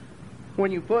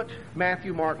 when you put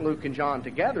Matthew, Mark, Luke, and John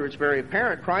together, it's very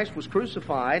apparent Christ was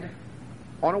crucified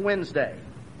on a Wednesday,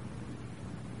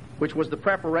 which was the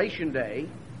preparation day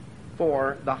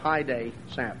for the high day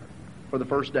Sabbath, for the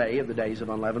first day of the days of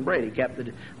unleavened bread. He kept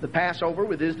the Passover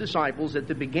with his disciples at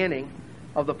the beginning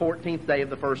of the 14th day of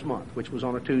the first month, which was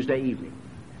on a Tuesday evening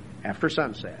after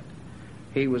sunset.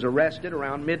 He was arrested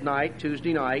around midnight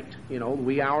Tuesday night, the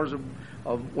wee hours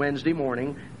of Wednesday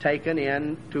morning, taken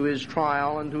in to his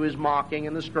trial and to his mocking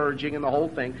and the scourging and the whole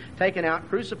thing, taken out,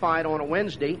 crucified on a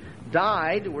Wednesday,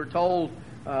 died, we're told,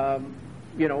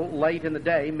 late in the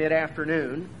day,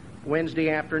 mid-afternoon, Wednesday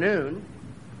afternoon,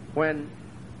 when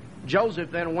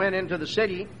Joseph then went into the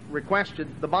city,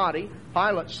 requested the body.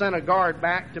 Pilate sent a guard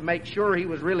back to make sure he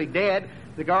was really dead.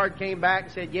 The guard came back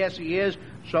and said, yes, he is.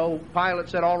 So Pilate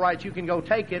said, all right, you can go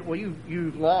take it. Well,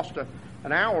 you've lost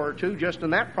an hour or two just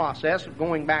in that process of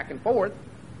going back and forth.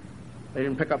 They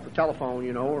didn't pick up the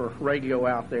telephone, or radio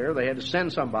out there. They had to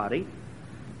send somebody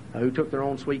who took their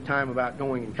own sweet time about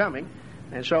going and coming.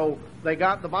 And so they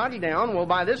got the body down. Well,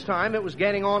 by this time it was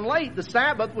getting on late. The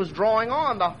Sabbath was drawing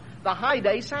on, the high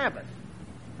day Sabbath,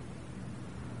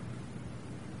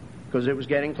 because it was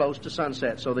getting close to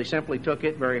sunset. So they simply took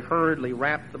it very hurriedly,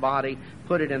 wrapped the body,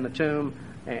 put it in the tomb,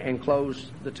 and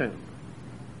closed the tomb.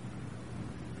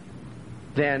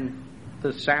 Then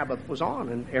the Sabbath was on,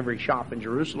 and every shop in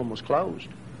Jerusalem was closed.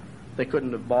 They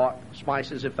couldn't have bought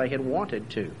spices if they had wanted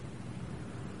to.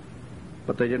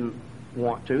 But they didn't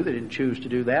want to. They didn't choose to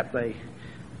do that.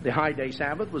 The high day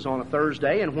Sabbath was on a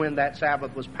Thursday, and when that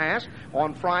Sabbath was passed,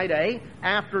 on Friday,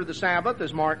 after the Sabbath,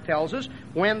 as Mark tells us,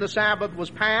 when the Sabbath was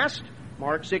passed,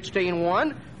 Mark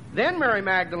 16:1, then Mary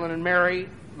Magdalene and Mary,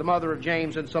 the mother of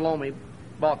James, and Salome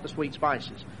bought the sweet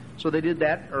spices. So they did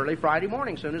that early Friday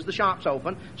morning, as soon as the shops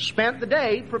opened, spent the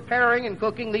day preparing and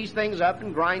cooking these things up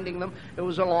and grinding them. It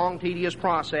was a long, tedious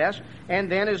process.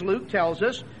 And then, as Luke tells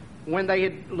us, when they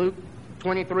had, Luke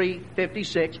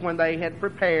 23:56, when they had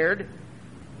prepared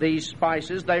these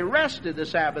spices, they rested the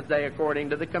Sabbath day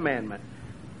according to the commandment.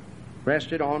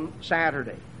 Rested on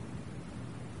Saturday.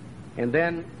 And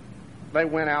then they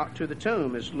went out to the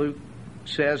tomb, as Luke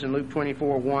says in Luke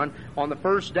 24:1, on the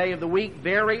first day of the week,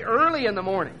 very early in the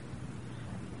morning,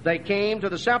 they came to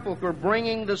the sepulchre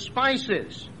bringing the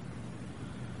spices.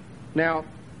 Now,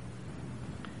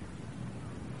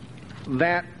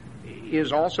 that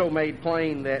is also made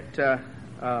plain that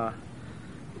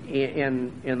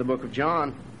in the book of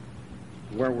John,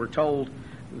 where we're told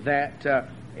that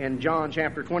in John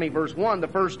chapter 20, verse 1, the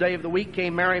first day of the week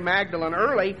came Mary Magdalene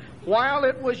early, while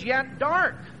it was yet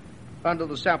dark, unto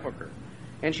the sepulchre,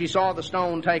 and she saw the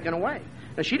stone taken away.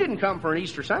 Now, she didn't come for an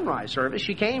Easter sunrise service.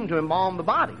 She came to embalm the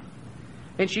body.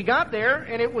 And she got there,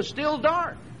 and it was still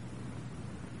dark.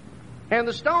 And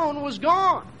the stone was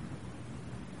gone.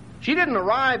 She didn't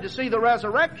arrive to see the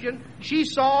resurrection. She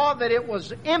saw that it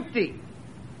was empty.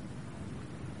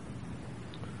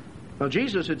 Well,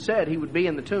 Jesus had said he would be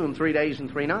in the tomb 3 days and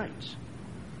 3 nights.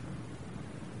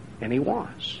 And he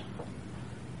was.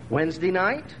 Wednesday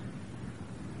night,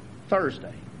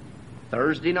 Thursday.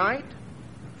 Thursday night,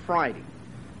 Friday.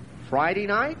 Friday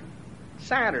night,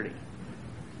 Saturday.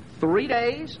 3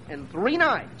 days and 3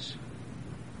 nights.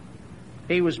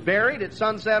 He was buried at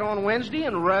sunset on Wednesday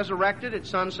and resurrected at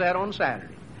sunset on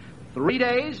Saturday. 3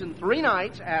 days and 3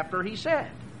 nights after he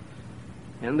said.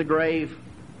 In the grave,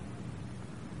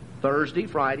 Thursday,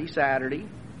 Friday, Saturday,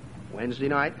 Wednesday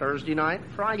night, Thursday night,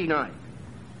 Friday night.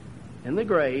 In the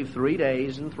grave 3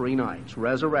 days and 3 nights.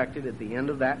 Resurrected at the end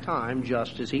of that time,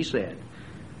 just as he said.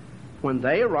 When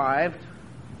they arrived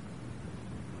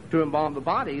to embalm the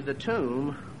body, the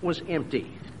tomb was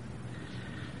empty.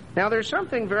 Now there's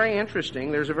something very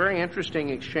interesting. There's a very interesting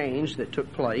exchange that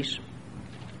took place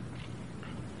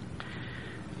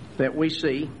that we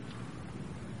see.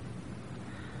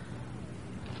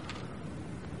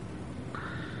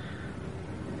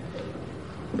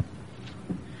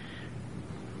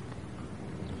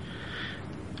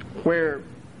 Where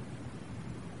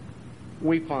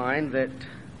we find that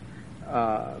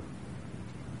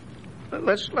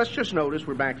let's just notice,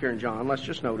 we're back here in John, let's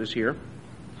just notice here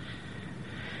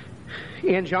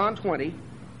in John 20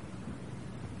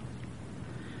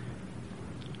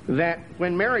 that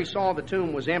when Mary saw the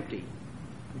tomb was empty,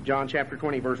 John chapter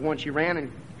 20 verse 1, she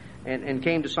ran and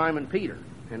came to Simon Peter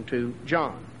and to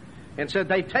John and said,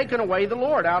 "They've taken away the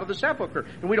Lord out of the sepulcher,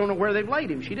 and we don't know where they've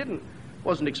laid him." She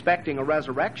wasn't expecting a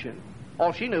resurrection.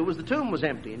 All she knew was the tomb was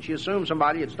empty, and she assumed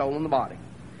somebody had stolen the body.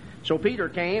 So Peter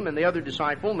came and the other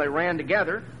disciple, and they ran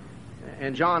together,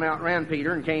 and John outran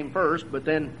Peter and came first, but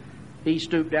then he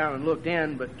stooped down and looked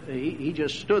in, but he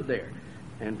just stood there.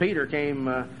 And Peter came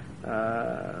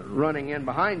running in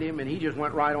behind him, and he just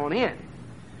went right on in.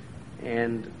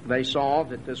 And they saw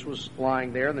that this was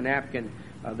lying there, the napkin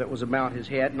that was about his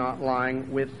head, not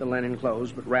lying with the linen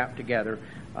clothes, but wrapped together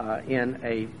in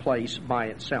a place by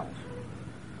itself.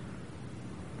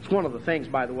 It's one of the things,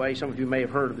 by the way, some of you may have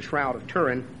heard of the Shroud of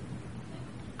Turin.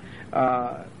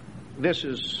 This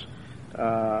is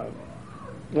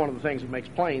one of the things that makes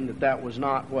plain that was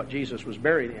not what Jesus was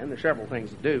buried in. There's several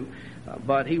things that do.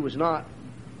 But he was not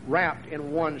wrapped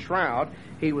in one shroud.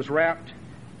 He was wrapped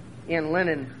in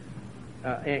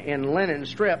linen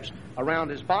strips around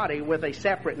his body with a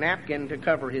separate napkin to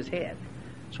cover his head.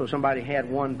 So somebody had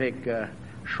one big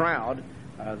shroud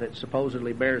that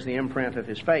supposedly bears the imprint of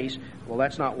his face. Well,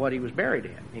 that's not what he was buried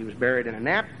in. He was buried in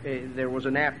there was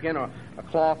a napkin, or a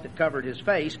cloth that covered his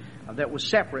face that was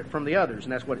separate from the others,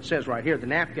 and that's what it says right here. The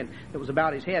napkin that was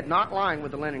about his head, not lying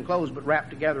with the linen clothes, but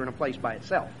wrapped together in a place by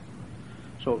itself.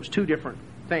 So it was two different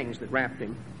things that wrapped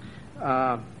him.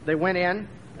 They went in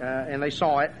and they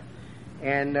saw it,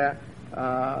 and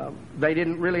they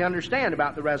didn't really understand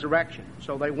about the resurrection.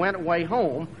 So they went away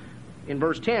home. In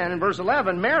verse 10 and verse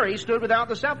 11, Mary stood without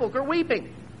the sepulchre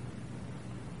weeping.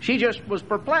 She just was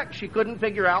perplexed. She couldn't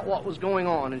figure out what was going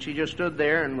on, and she just stood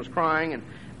there and was crying,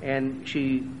 and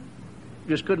she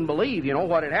just couldn't believe,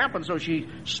 what had happened. So she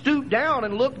stooped down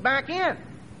and looked back in.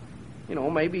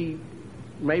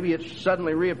 Maybe it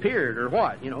suddenly reappeared or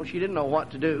what. She didn't know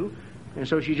what to do, and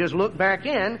so she just looked back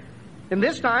in, and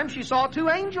this time she saw 2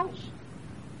 angels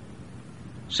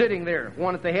sitting there,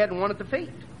 one at the head and one at the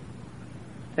feet.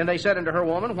 And they said unto her,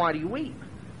 "Woman, why do you weep?"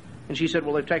 And she said,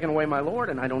 "Well, they've taken away my Lord,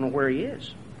 and I don't know where he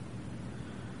is."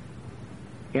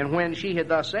 And when she had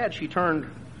thus said, she turned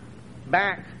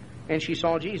back, and she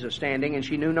saw Jesus standing, and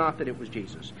she knew not that it was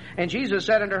Jesus. And Jesus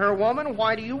said unto her, "Woman,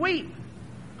 why do you weep?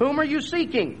 Whom are you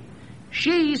seeking?"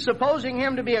 She, supposing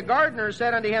him to be a gardener,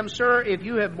 said unto him, "Sir, if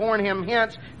you have borne him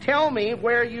hence, tell me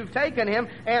where you've taken him,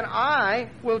 and I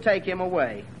will take him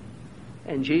away."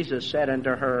 And Jesus said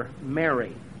unto her,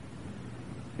 "Mary."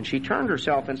 And she turned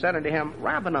herself and said unto him,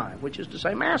 "Rabboni," which is to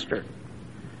say, Master.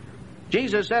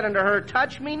 Jesus said unto her,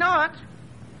 "Touch me not,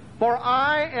 for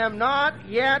I am not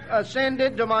yet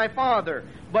ascended to my Father.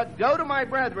 But go to my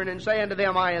brethren and say unto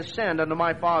them, I ascend unto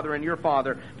my Father and your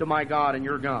Father, to my God and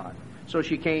your God." So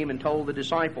she came and told the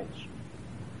disciples.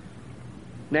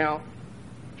 Now,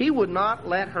 he would not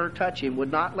let her touch him,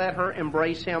 would not let her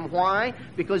embrace him. Why?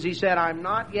 Because he said, "I'm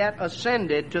not yet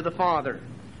ascended to the Father."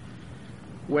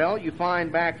 Well, you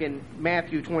find back in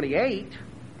Matthew 28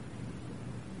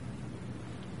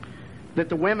 that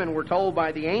the women were told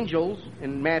by the angels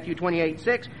in Matthew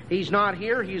 28:6, "He's not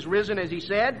here, he's risen as he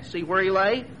said. See where he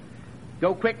lay?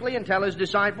 Go quickly and tell his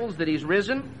disciples that he's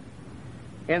risen."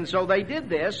 And so they did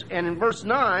this, and in verse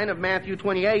 9 of Matthew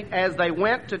 28, as they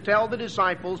went to tell the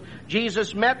disciples,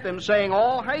 Jesus met them, saying,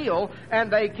 "All hail,"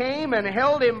 and they came and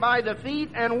held him by the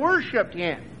feet and worshipped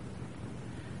him.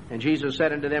 And Jesus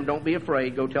said unto them, Don't be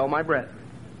afraid, go tell my brethren.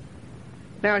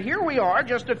 Now here we are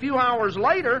just a few hours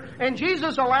later, and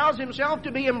Jesus allows himself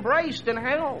to be embraced and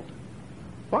held.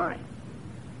 Why?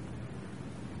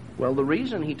 Well, the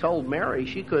reason he told Mary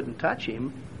she couldn't touch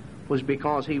him was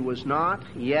because he was not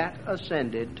yet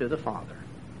ascended to the Father.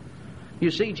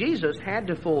 You see, Jesus had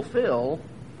to fulfill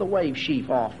the wave sheaf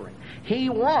offering. He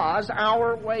was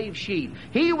our wave sheaf.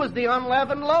 He was the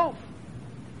unleavened loaf,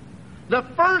 the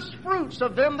first fruits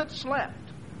of them that slept.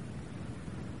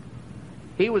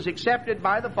 He was accepted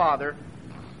by the Father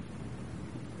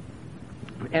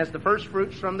as the first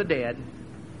fruits from the dead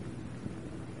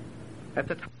at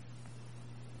the time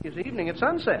of his evening at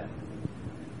sunset,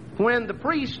 when the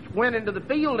priest went into the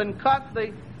field and cut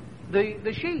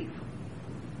the sheaf.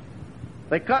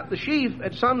 They cut the sheaf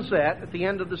at sunset at the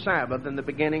end of the Sabbath and the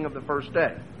beginning of the first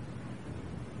day.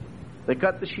 They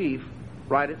cut the sheaf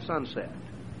right at sunset.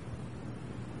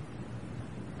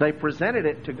 They presented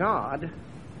it to God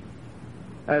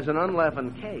as an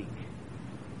unleavened cake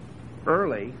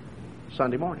early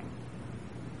Sunday morning.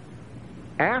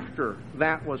 After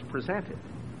that was presented,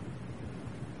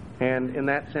 and in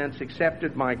that sense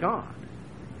accepted by God,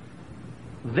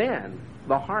 then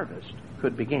the harvest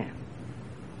could begin.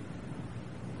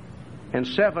 And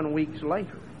 7 weeks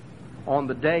later, on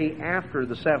the day after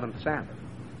the seventh Sabbath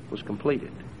was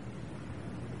completed,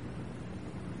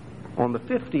 on the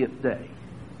 50th day,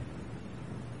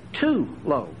 2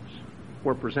 loaves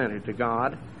were presented to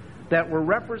God that were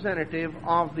representative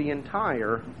of the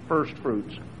entire first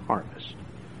fruits harvest.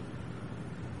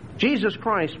 Jesus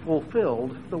Christ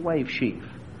fulfilled the wave sheaf.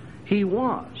 He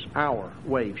was our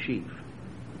wave sheaf.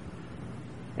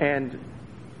 And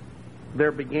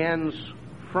there begins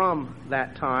from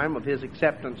that time of his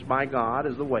acceptance by God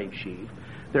as the wave sheaf,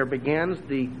 there begins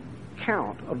the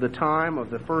count of the time of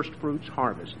the first fruits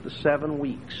harvest, the 7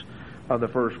 weeks of the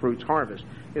first fruits harvest.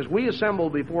 As we assemble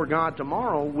before God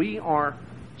tomorrow, we are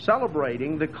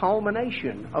celebrating the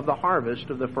culmination of the harvest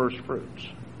of the first fruits.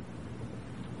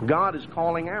 God is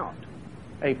calling out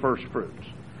a first fruits.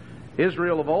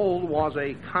 Israel of old was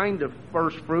a kind of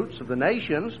first fruits of the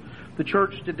nations. The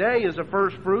church today is a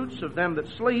first fruits of them that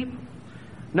sleep.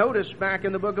 Notice back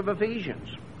in the book of Ephesians.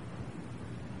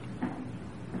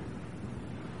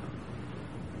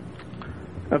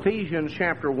 Ephesians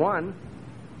chapter 1.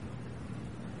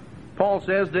 Paul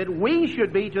says that we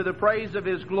should be to the praise of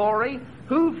his glory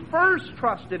who first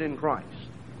trusted in Christ.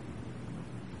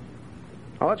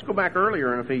 Now let's go back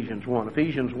earlier in Ephesians 1.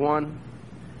 Ephesians 1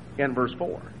 and verse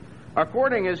 4.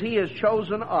 According as he has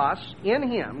chosen us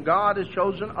in him, God has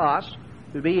chosen us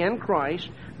to be in Christ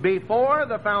before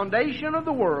the foundation of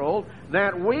the world,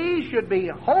 that we should be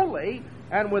holy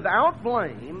and without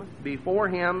blame before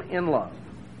him in love.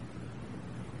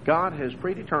 God has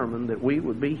predetermined that we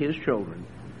would be his children,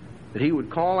 that he would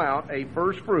call out a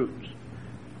first fruits,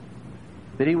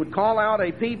 that he would call out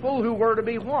a people who were to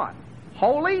be what?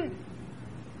 Holy,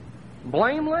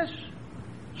 blameless,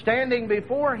 standing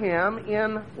before him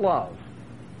in love.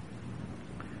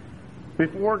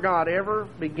 Before God ever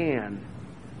began,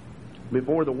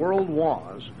 before the world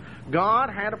was, God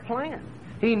had a plan.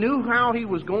 He knew how he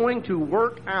was going to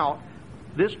work out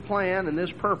this plan and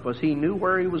this purpose. He knew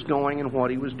where he was going and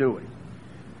what he was doing.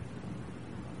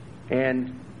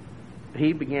 And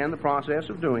he began the process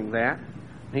of doing that.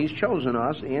 He's chosen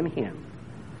us in him.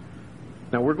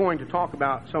 Now we're going to talk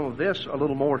about some of this a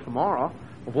little more tomorrow,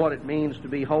 of what it means to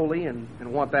be holy and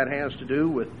what that has to do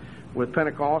with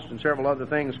Pentecost and several other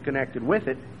things connected with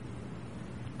it.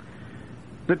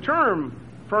 The term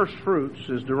first fruits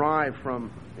is derived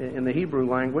from, in the Hebrew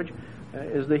language,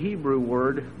 is the Hebrew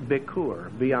word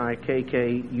bikur,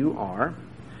 B-I-K-K-U-R,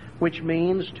 which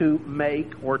means to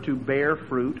make or to bear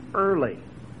fruit early.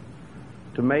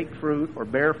 To make fruit or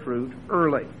bear fruit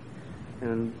early.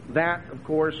 And that, of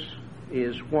course,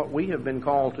 is what we have been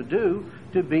called to do,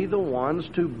 to be the ones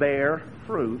to bear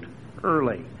fruit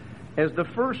early, as the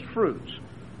first fruits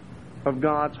of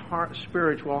God's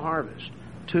spiritual harvest,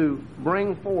 to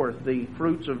bring forth the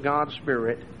fruits of God's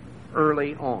Spirit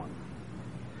early on.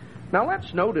 Now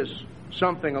let's notice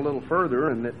something a little further,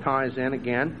 and that ties in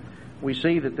again. We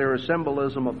see that there is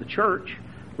symbolism of the church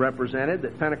represented,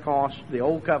 that Pentecost, the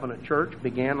Old Covenant church,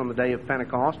 began on the day of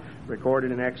Pentecost,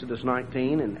 recorded in Exodus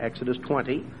 19 and Exodus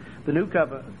 20. The New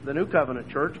Covenant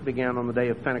church began on the day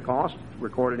of Pentecost,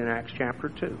 recorded in Acts chapter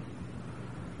 2.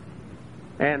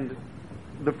 And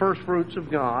the first fruits of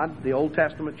God, the Old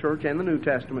Testament church and the New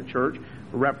Testament church,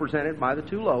 were represented by the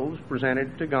 2 loaves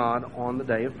presented to God on the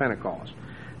day of Pentecost.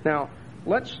 Now,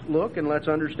 let's look and let's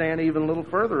understand even a little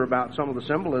further about some of the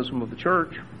symbolism of the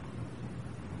church.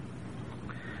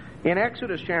 In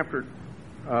Exodus chapter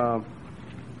we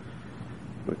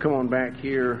come on back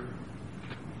here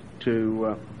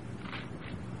to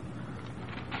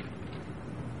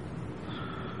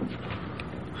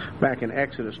back in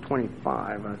Exodus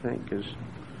 25, I think, is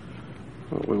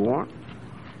what we want.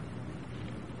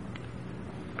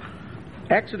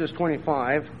 Exodus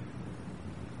 25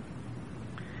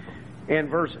 and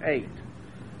verse 8.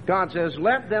 God says,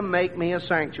 "Let them make me a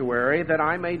sanctuary, that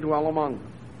I may dwell among them,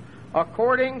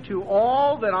 according to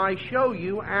all that I show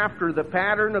you after the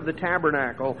pattern of the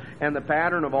tabernacle and the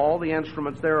pattern of all the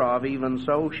instruments thereof, even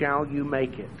so shall you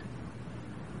make it."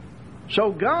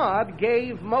 So God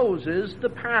gave Moses the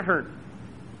pattern.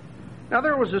 Now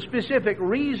there was a specific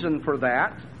reason for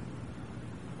that,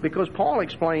 because Paul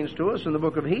explains to us in the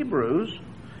book of Hebrews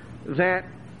that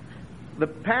the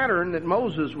pattern that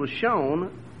Moses was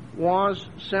shown was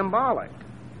symbolic.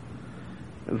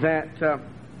 That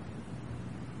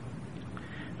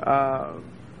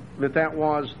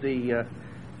was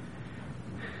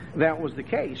the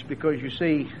case, because you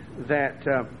see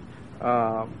that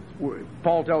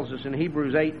Paul tells us in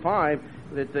Hebrews 8:5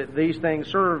 that these things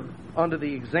serve under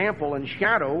the example and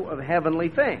shadow of heavenly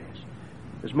things.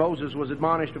 As Moses was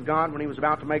admonished of God when he was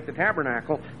about to make the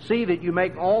tabernacle, "See that you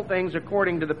make all things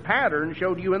according to the pattern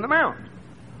showed you in the mount."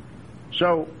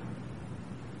 So,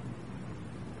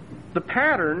 the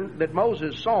pattern that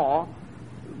Moses saw,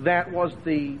 that was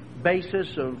the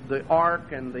basis of the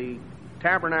ark and the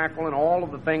tabernacle and all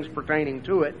of the things pertaining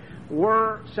to it,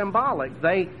 were symbolic.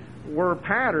 They were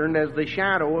patterned as the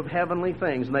shadow of heavenly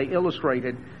things, and they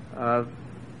illustrated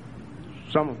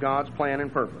some of God's plan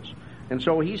and purpose. And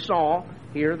so he saw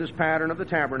here this pattern of the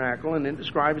tabernacle, and it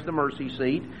describes the mercy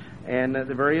seat and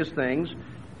the various things,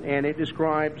 and it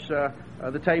describes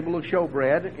the table of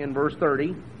showbread in verse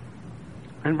 30.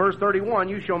 In verse 31,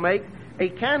 "You shall make a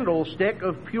candlestick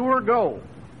of pure gold."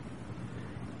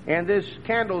 And this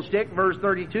candlestick, verse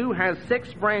 32, has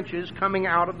 6 branches coming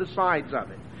out of the sides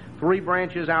of it. 3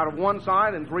 branches out of one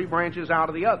side and 3 branches out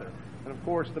of the other. And of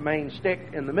course the main stick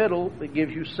in the middle, that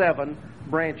gives you 7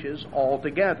 branches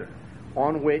altogether,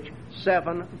 on which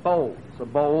 7 bowls, a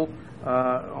bowl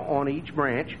on each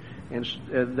branch, and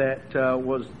that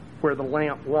was where the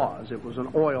lamp was. It was an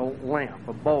oil lamp,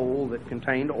 a bowl that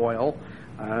contained oil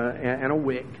and a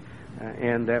wick,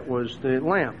 and that was the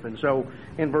lamp. And so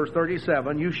in verse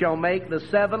 37, "You shall make the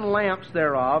 7 lamps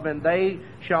thereof, and they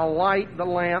shall light the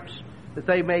lamps, that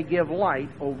they may give light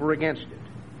over against it."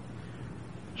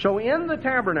 So in the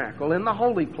tabernacle, in the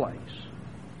holy place,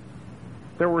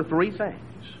 there were 3 things.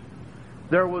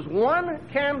 There was one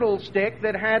candlestick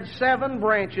that had 7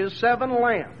 branches, 7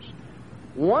 lamps.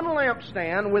 One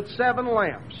lampstand with 7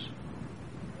 lamps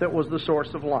that was the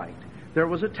source of light. There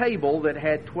was a table that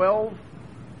had 12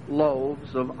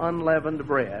 loaves of unleavened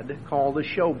bread, called the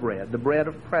showbread, the bread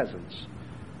of presence.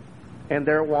 And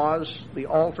there was the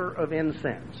altar of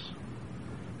incense.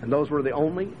 And those were the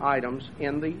only items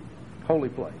in the holy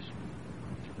place.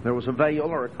 There was a veil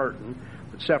or a curtain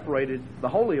that separated the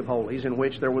Holy of Holies, in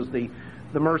which there was the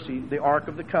mercy, the Ark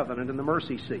of the Covenant, and the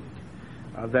mercy seat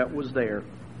that was there,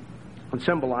 and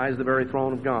symbolized the very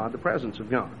throne of God, the presence of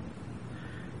God.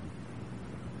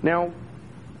 Now,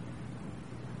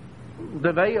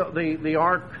 the veil, the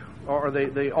ark, or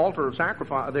the altar of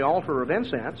sacrifice, the altar of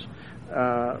incense,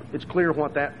 it's clear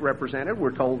what that represented.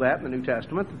 We're told that in the New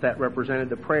Testament, that represented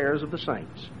the prayers of the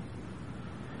saints.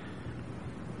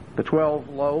 The 12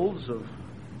 loaves of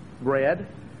bread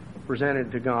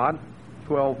presented to God.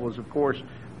 12 was, of course,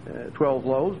 12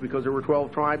 loaves, because there were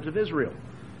 12 tribes of Israel.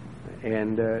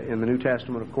 And in the New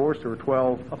Testament, of course, there were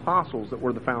 12 apostles that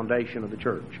were the foundation of the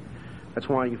church. That's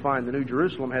why you find the New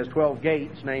Jerusalem has 12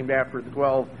 gates named after the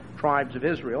 12 tribes of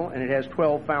Israel, and it has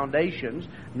 12 foundations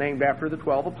named after the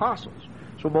 12 apostles.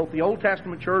 So both the Old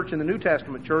Testament church and the New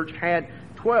Testament church had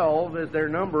 12 as their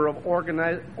number of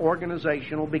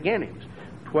organizational beginnings.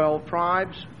 12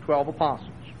 tribes, 12 apostles.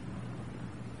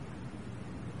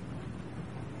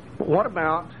 But what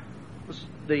about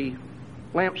the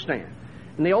lampstand?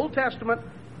 In the Old Testament,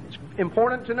 it's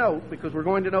important to note, because we're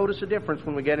going to notice a difference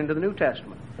when we get into the New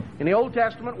Testament. In the Old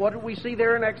Testament, what did we see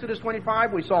there in Exodus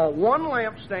 25? We saw one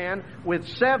lampstand with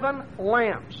 7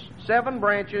 lamps, 7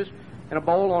 branches, and a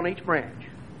bowl on each branch.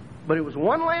 But it was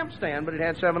one lampstand, but it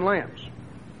had 7 lamps.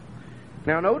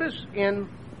 Now notice in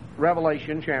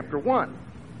Revelation chapter 1.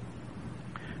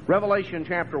 Revelation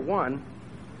chapter 1,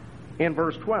 in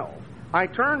verse 12. "I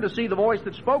turned to see the voice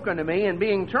that spoke unto me, and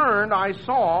being turned, I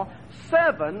saw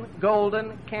 7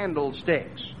 golden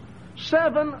candlesticks."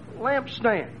 7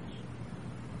 lampstands.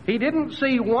 He didn't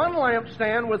see one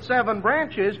lampstand with 7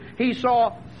 branches. He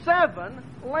saw 7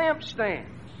 lampstands.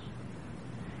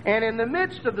 And in the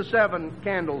midst of the 7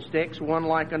 candlesticks, one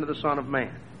like unto the Son of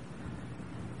Man.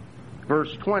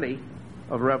 Verse 20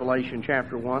 of Revelation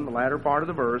chapter 1, the latter part of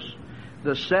the verse,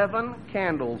 the 7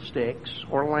 candlesticks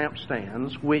or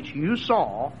lampstands which you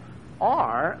saw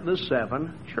are the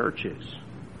 7 churches.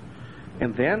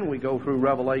 And then we go through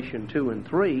Revelation 2 and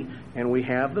 3, and we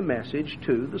have the message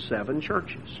to the 7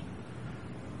 churches.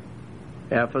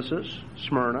 Ephesus,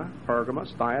 Smyrna,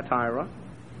 Pergamos, Thyatira,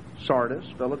 Sardis,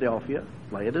 Philadelphia,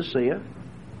 Laodicea.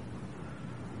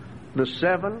 The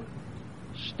 7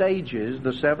 stages,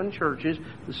 the 7 churches,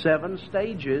 the 7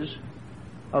 stages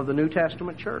of the New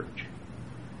Testament church.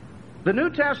 The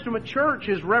New Testament church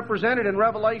is represented in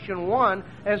Revelation 1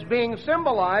 as being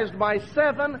symbolized by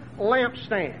 7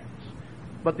 lampstands.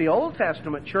 But the Old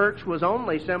Testament church was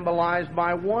only symbolized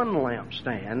by 1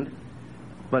 lampstand,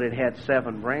 but it had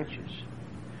 7 branches.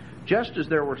 Just as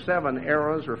there were 7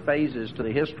 eras or phases to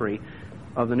the history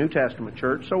of the New Testament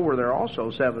church, so were there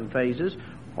also 7 phases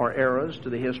or eras to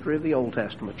the history of the Old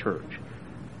Testament church.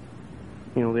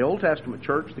 You know, the Old Testament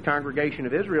church, the congregation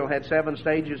of Israel, had 7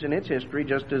 stages in its history,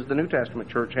 just as the New Testament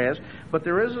church has. But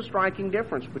there is a striking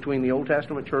difference between the Old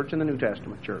Testament church and the New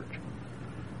Testament church.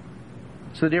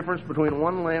 It's the difference between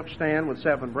 1 lampstand with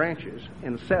 7 branches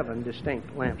and 7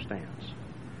 distinct lampstands.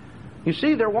 You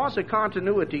see, there was a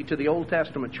continuity to the Old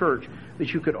Testament church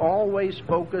that you could always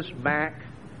focus back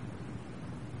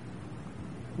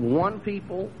one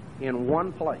people in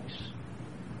one place.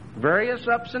 Various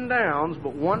ups and downs,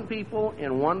 but one people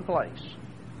in one place.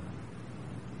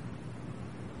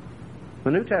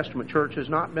 The New Testament church has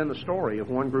not been the story of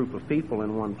one group of people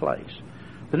in one place.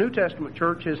 The New Testament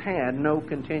church has had no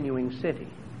continuing city.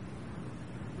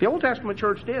 The Old Testament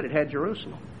church did. It had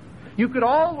Jerusalem. You could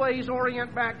always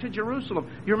orient back to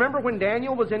Jerusalem. You remember when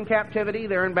Daniel was in captivity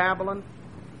there in Babylon?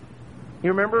 You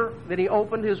remember that he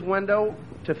opened his window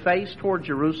to face toward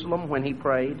Jerusalem when he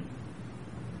prayed?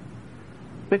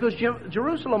 Because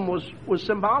Jerusalem was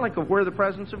symbolic of where the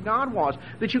presence of God was.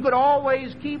 That you could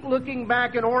always keep looking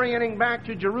back and orienting back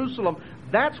to Jerusalem.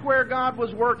 That's where God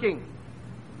was working.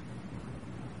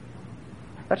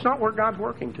 That's not where God's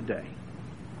working today.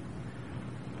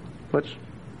 Let's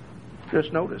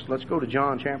just notice. Let's go to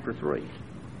John chapter 3.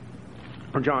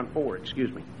 Or John 4,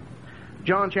 excuse me.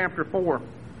 John chapter 4.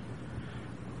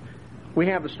 We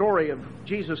have the story of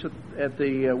Jesus with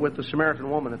the Samaritan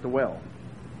woman at the well.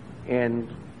 And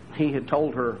he had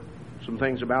told her some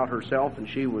things about herself, and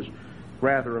she was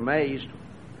rather amazed.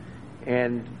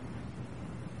 And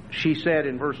she said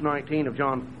in verse 19 of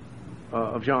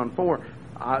John 4,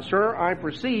 Sir, I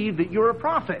perceive that you're a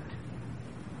prophet.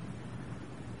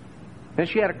 And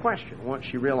she had a question. Once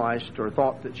she realized, or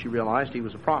thought that she realized he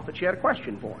was a prophet, she had a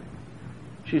question for him.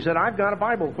 She said, I've got a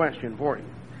Bible question for you.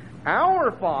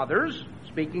 Our fathers,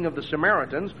 speaking of the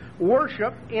Samaritans,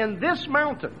 worshiped in this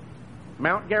mountain,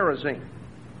 Mount Gerizim.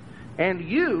 And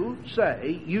you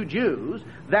say, you Jews,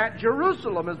 that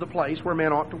Jerusalem is the place where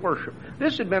men ought to worship.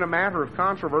 This had been a matter of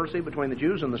controversy between the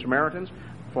Jews and the Samaritans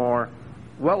for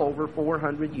well over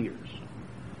 400 years.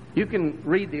 You can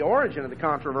read the origin of the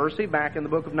controversy back in the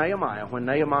book of Nehemiah, when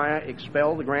Nehemiah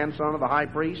expelled the grandson of the high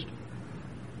priest,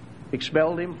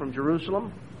 expelled him from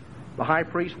Jerusalem. The high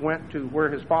priest went to where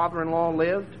his father-in-law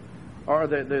lived, or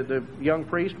the young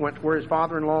priest went to where his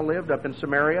father-in-law lived up in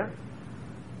Samaria.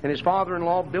 And his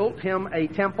father-in-law built him a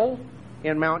temple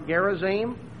in Mount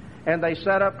Gerizim, and they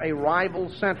set up a rival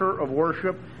center of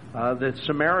worship, the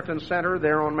Samaritan center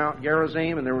there on Mount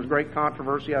Gerizim, and there was great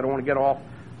controversy. I don't want to get off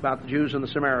about the Jews and the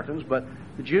Samaritans, but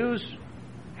the Jews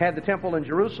had the temple in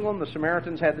Jerusalem, the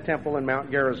Samaritans had the temple in Mount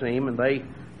Gerizim, and they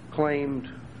claimed,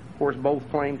 of course, both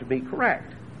claimed to be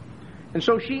correct. And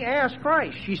so she asked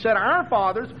Christ, she said, our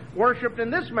fathers worshipped in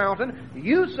this mountain,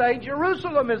 you say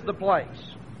Jerusalem is the place.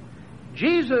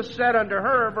 Jesus said unto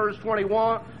her, verse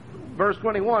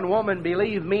 21, Woman,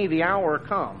 believe me, the hour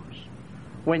comes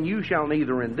when you shall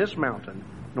neither in this mountain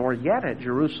nor yet at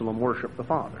Jerusalem worship the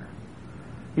Father.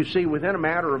 You see, within a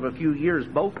matter of a few years,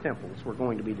 both temples were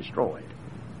going to be destroyed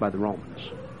by the Romans.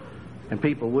 And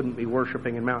people wouldn't be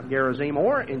worshiping in Mount Gerizim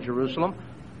or in Jerusalem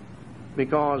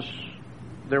because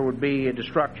there would be a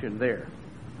destruction there.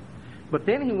 But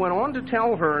then he went on to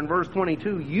tell her in verse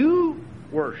 22, you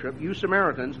worship, you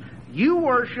Samaritans, you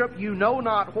worship you know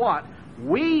not what.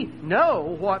 We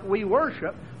know what we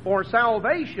worship, for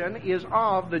salvation is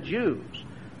of the Jews.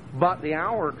 But the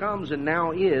hour comes and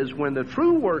now is when the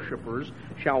true worshipers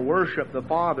shall worship the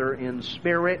Father in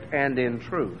spirit and in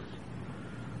truth.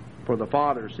 For the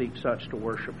Father seeks such to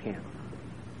worship Him.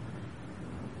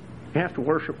 You have to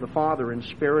worship the Father in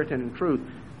spirit and in truth.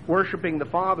 worshiping the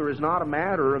Father is not a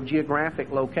matter of geographic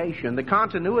location. The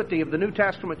continuity of the New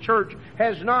Testament church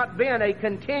has not been a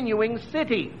continuing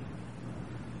city.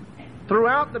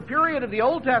 Throughout the period of the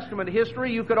Old Testament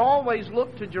history, you could always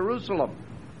look to Jerusalem.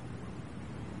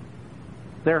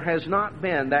 There has not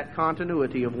been that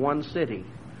continuity of one city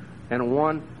and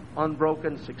one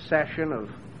unbroken succession of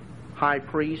high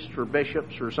priests or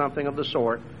bishops or something of the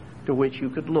sort to which you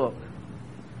could look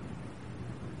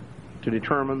to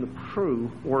determine the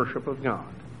true worship of God.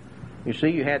 You see,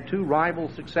 you had two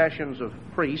rival successions of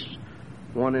priests,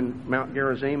 one in Mount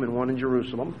Gerizim and one in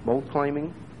Jerusalem, both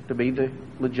claiming to be the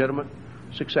legitimate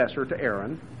successor to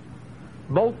Aaron.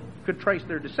 Both could trace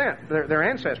their descent, their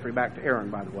ancestry back to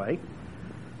Aaron, by the way,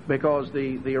 because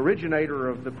the originator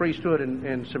of the priesthood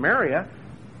in Samaria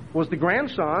was the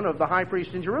grandson of the high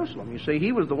priest in Jerusalem. You see,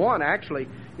 he was the one, actually,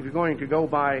 if you're going to go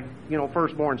by,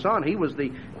 firstborn son, he was the,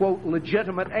 quote,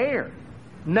 legitimate heir.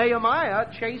 Nehemiah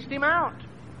chased him out.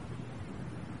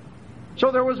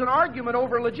 So there was an argument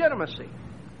over legitimacy.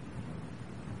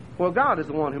 Well, God is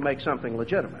the one who makes something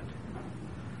legitimate.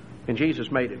 And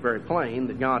Jesus made it very plain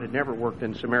that God had never worked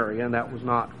in Samaria, and that was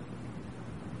not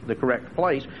the correct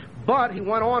place. But he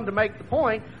went on to make the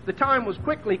point, the time was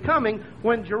quickly coming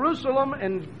when Jerusalem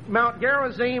and Mount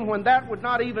Gerizim, when that would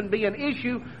not even be an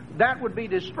issue, that would be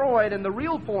destroyed. And the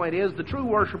real point is the true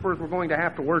worshipers were going to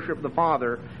have to worship the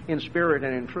Father in spirit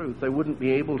and in truth. They wouldn't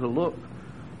be able to look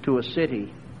to a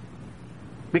city.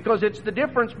 Because it's the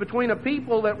difference between a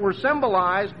people that were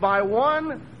symbolized by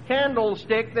one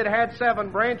candlestick that had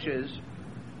 7 branches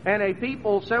and a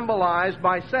people symbolized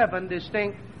by 7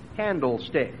 distinct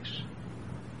candlesticks.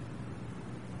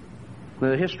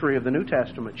 The history of the New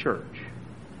Testament church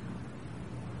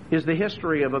is the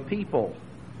history of a people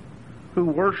who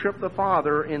worship the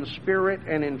Father in spirit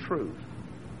and in truth,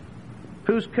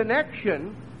 whose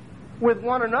connection with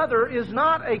one another is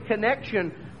not a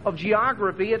connection of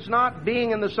geography. It's not being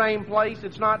in the same place.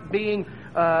 It's not being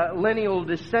lineal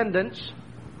descendants.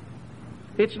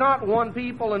 It's not one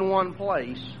people in one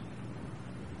place.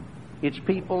 It's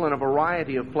people in a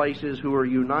variety of places who are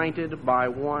united by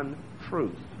one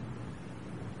truth,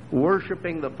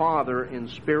 worshiping the Father in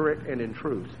spirit and in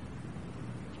truth.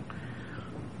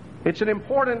 It's an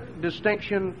important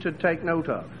distinction to take note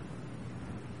of,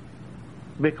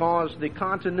 because the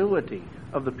continuity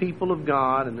of the people of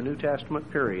God in the New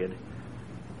Testament period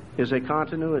is a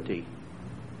continuity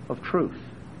of truth.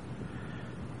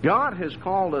 God has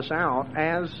called us out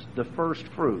as the first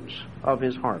fruits of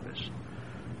His harvest.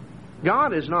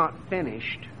 God has not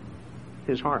finished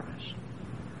His harvest.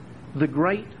 The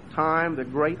great time, the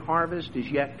great harvest is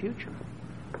yet future.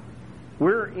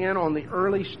 We're in on the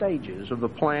early stages of the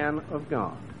plan of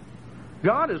God.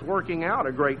 God is working out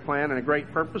a great plan and a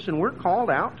great purpose, and we're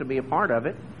called out to be a part of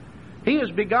it. He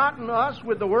has begotten us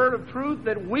with the word of truth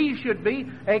that we should be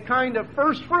a kind of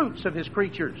first fruits of His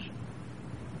creatures,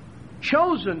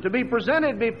 chosen to be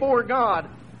presented before God,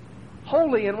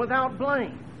 holy and without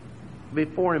blame,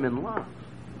 before Him in love.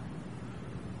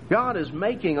 God is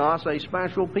making us a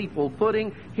special people,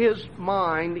 putting His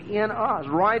mind in us,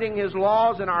 writing His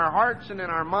laws in our hearts and in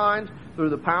our minds through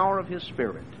the power of His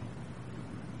Spirit.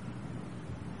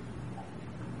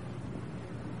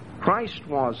 Christ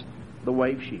was the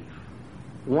wave sheaf,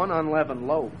 one unleavened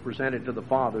loaf presented to the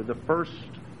Father, the first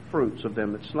fruits of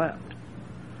them that slept.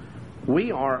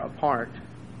 We are a part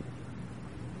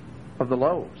of the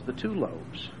loaves, the 2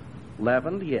 loaves,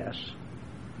 leavened, yes,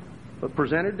 but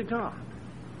presented to God.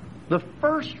 The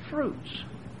first fruits,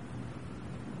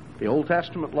 the Old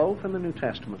Testament loaf and the New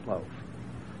Testament loaf,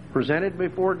 presented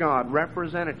before God,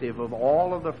 representative of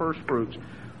all of the first fruits,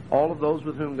 all of those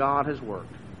with whom God has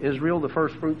worked. Israel, the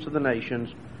first fruits of the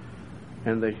nations,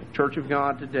 and the Church of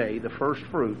God today, the first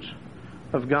fruits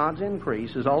of God's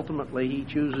increase, as ultimately He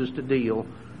chooses to deal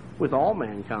with all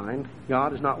mankind.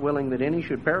 God is not willing that any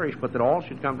should perish, but that all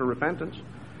should come to repentance.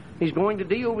 He's going to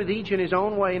deal with each in His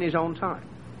own way, in His own time.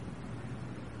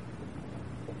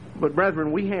 But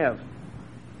brethren, we have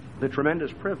the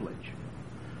tremendous privilege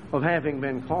of having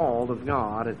been called of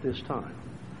God at this time.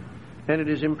 And it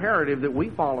is imperative that we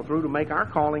follow through to make our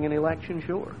calling and election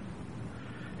sure.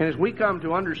 And as we come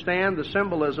to understand the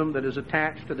symbolism that is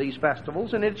attached to these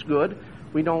festivals, and it's good,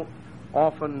 we don't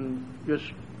often just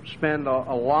spend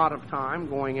a lot of time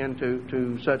going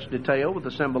into such detail with the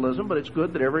symbolism, but it's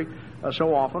good that every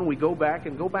so often we go back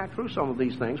through some of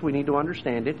these things. We need to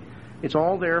understand it. It's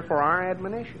all there for our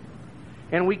admonition.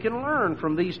 And we can learn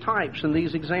from these types and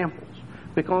these examples,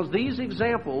 because these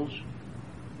examples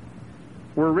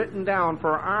were written down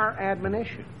for our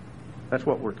admonition. That's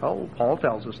what we're told. Paul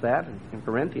tells us that in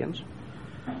Corinthians.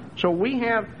 So we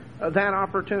have that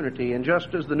opportunity. And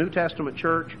just as the New Testament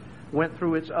church went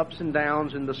through its ups and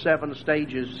downs in the 7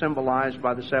 stages symbolized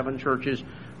by the 7 churches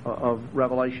of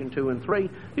Revelation 2 and 3,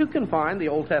 you can find the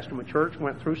Old Testament church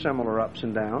went through similar ups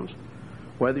and downs.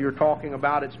 Whether you're talking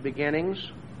about its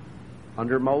beginnings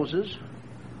under Moses,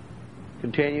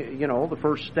 the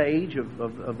first stage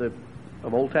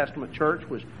of Old Testament church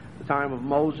was the time of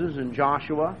Moses and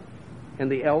Joshua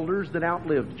and the elders that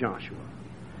outlived Joshua.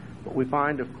 But we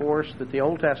find, of course, that the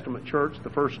Old Testament church, the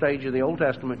first stage of the Old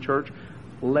Testament church,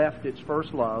 left its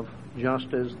first love,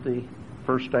 just as the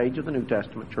first stage of the New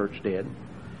Testament church did.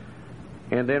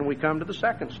 And then we come to the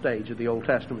second stage of the Old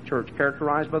Testament church,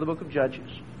 characterized by the book of Judges.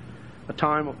 A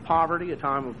time of poverty, a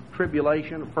time of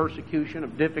tribulation, of persecution,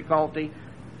 of difficulty.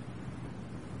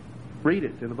 Read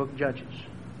it in the book of Judges.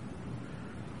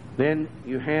 Then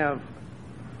you have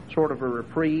sort of a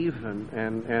reprieve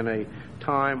and a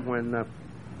time when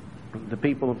the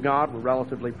people of God were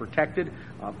relatively protected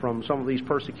from some of these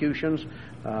persecutions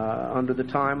under the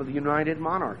time of the United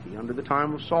Monarchy, under the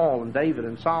time of Saul and David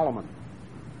and Solomon.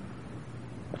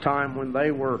 A time when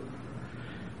they were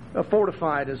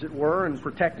fortified, as it were, and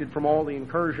protected from all the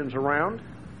incursions around.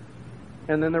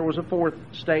 And then there was a fourth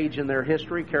stage in their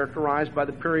history, characterized by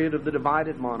the period of the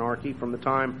divided monarchy from the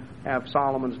time of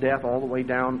Solomon's death all the way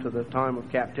down to the time of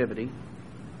captivity.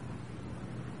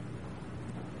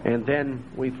 And then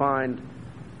we find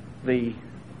the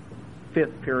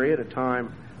fifth period, a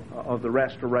time of the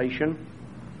restoration,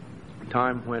 a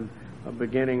time when,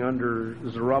 beginning under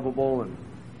Zerubbabel and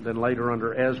then later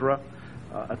under Ezra,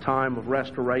 a time of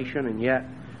restoration, and yet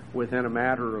within a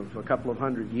matter of a couple of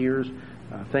hundred years,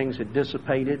 things had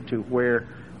dissipated to where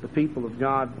the people of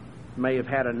God may have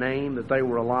had a name that they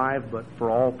were alive, but for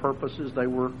all purposes they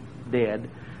were dead.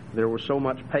 There was so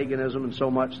much paganism and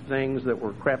so much things that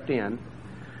were crept in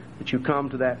that you come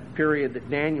to that period that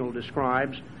Daniel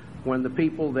describes when the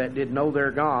people that did know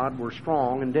their God were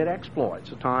strong and did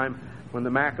exploits, a time when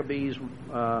the Maccabees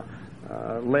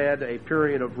led a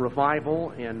period of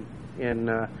revival in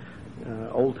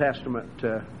Old Testament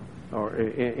or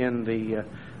in the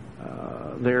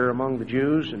there among the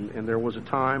Jews, and there was a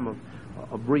time of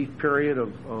a brief period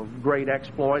of great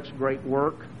exploits, great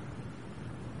work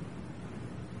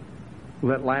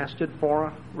that lasted for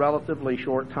a relatively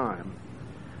short time.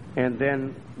 And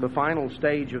then the final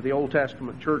stage of the Old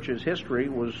Testament church's history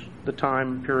was the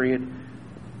time period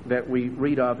that we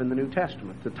read of in the New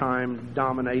Testament, the time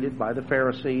dominated by the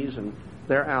Pharisees and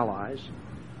their allies,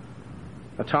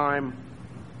 a time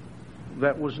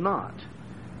that was not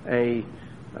a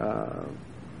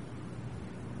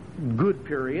good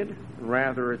period.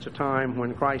 Rather, it's a time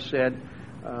when Christ said,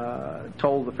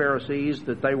 told the Pharisees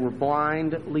that they were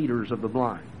blind leaders of the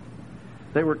blind.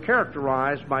 They were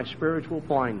characterized by spiritual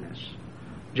blindness,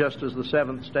 just as the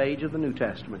seventh stage of the New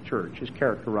Testament church is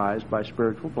characterized by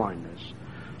spiritual blindness.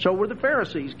 So were the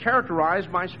Pharisees,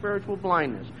 characterized by spiritual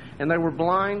blindness. And they were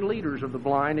blind leaders of the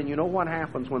blind. And you know what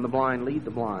happens when the blind lead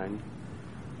the blind?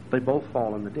 They both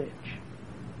fall in the ditch.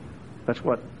 That's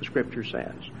what the Scripture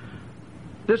says.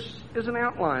 This is an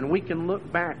outline. We can look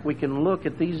back. We can look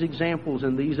at these examples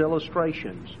and these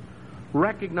illustrations,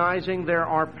 recognizing there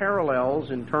are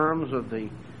parallels in terms of the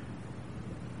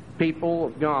people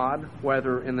of God,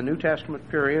 whether in the New Testament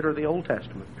period or the Old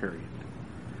Testament period.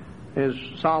 As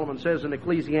Solomon says in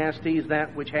Ecclesiastes,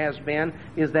 that which has been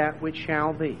is that which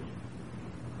shall be.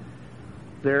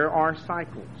 There are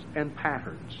cycles and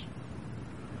patterns.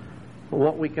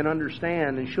 What we can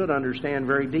understand and should understand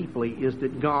very deeply is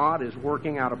that God is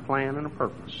working out a plan and a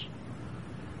purpose.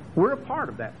 We're a part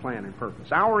of that plan and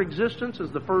purpose. Our existence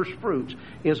as the first fruits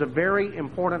is a very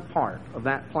important part of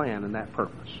that plan and that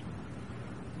purpose.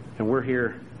 And we're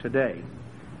here today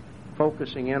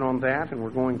focusing in on that, and we're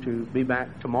going to be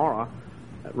back tomorrow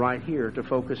right here to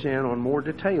focus in on more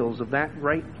details of that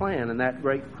great plan and that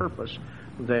great purpose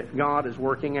that God is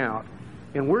working out.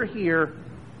 And we're here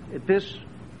at this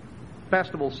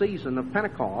festival season of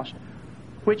Pentecost,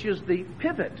 which is the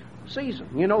pivot season.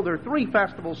 You know, there are three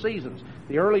festival seasons: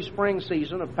 the early spring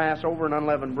season of Passover and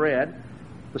unleavened bread,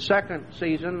 the second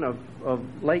season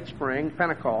of late spring,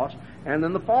 Pentecost, and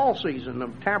then the fall season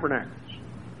of Tabernacles,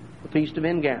 the Feast of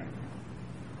Ingathering.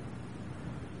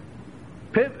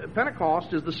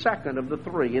 Pentecost is the second of the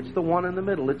three. It's the one in the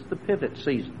middle. It's the pivot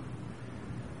season.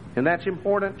 And that's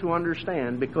important to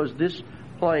understand, because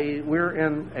we're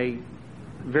in a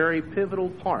very pivotal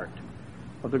part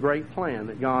of the great plan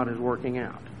that God is working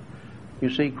out. You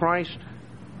see, Christ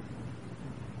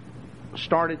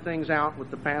started things out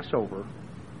with the Passover,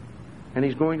 and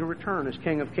He's going to return as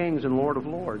King of Kings and Lord of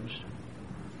Lords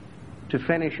to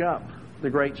finish up the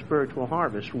great spiritual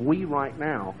harvest. We right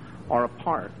now are a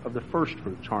part of the first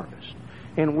fruits harvest.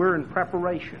 And we're in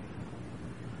preparation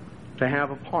to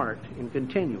have a part in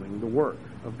continuing the work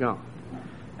of God.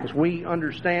 As we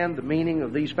understand the meaning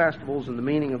of these festivals and the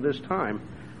meaning of this time,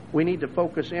 we need to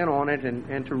focus in on it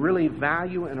and to really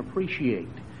value and appreciate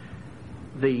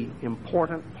the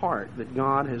important part that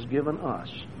God has given us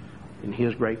in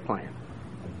His great plan.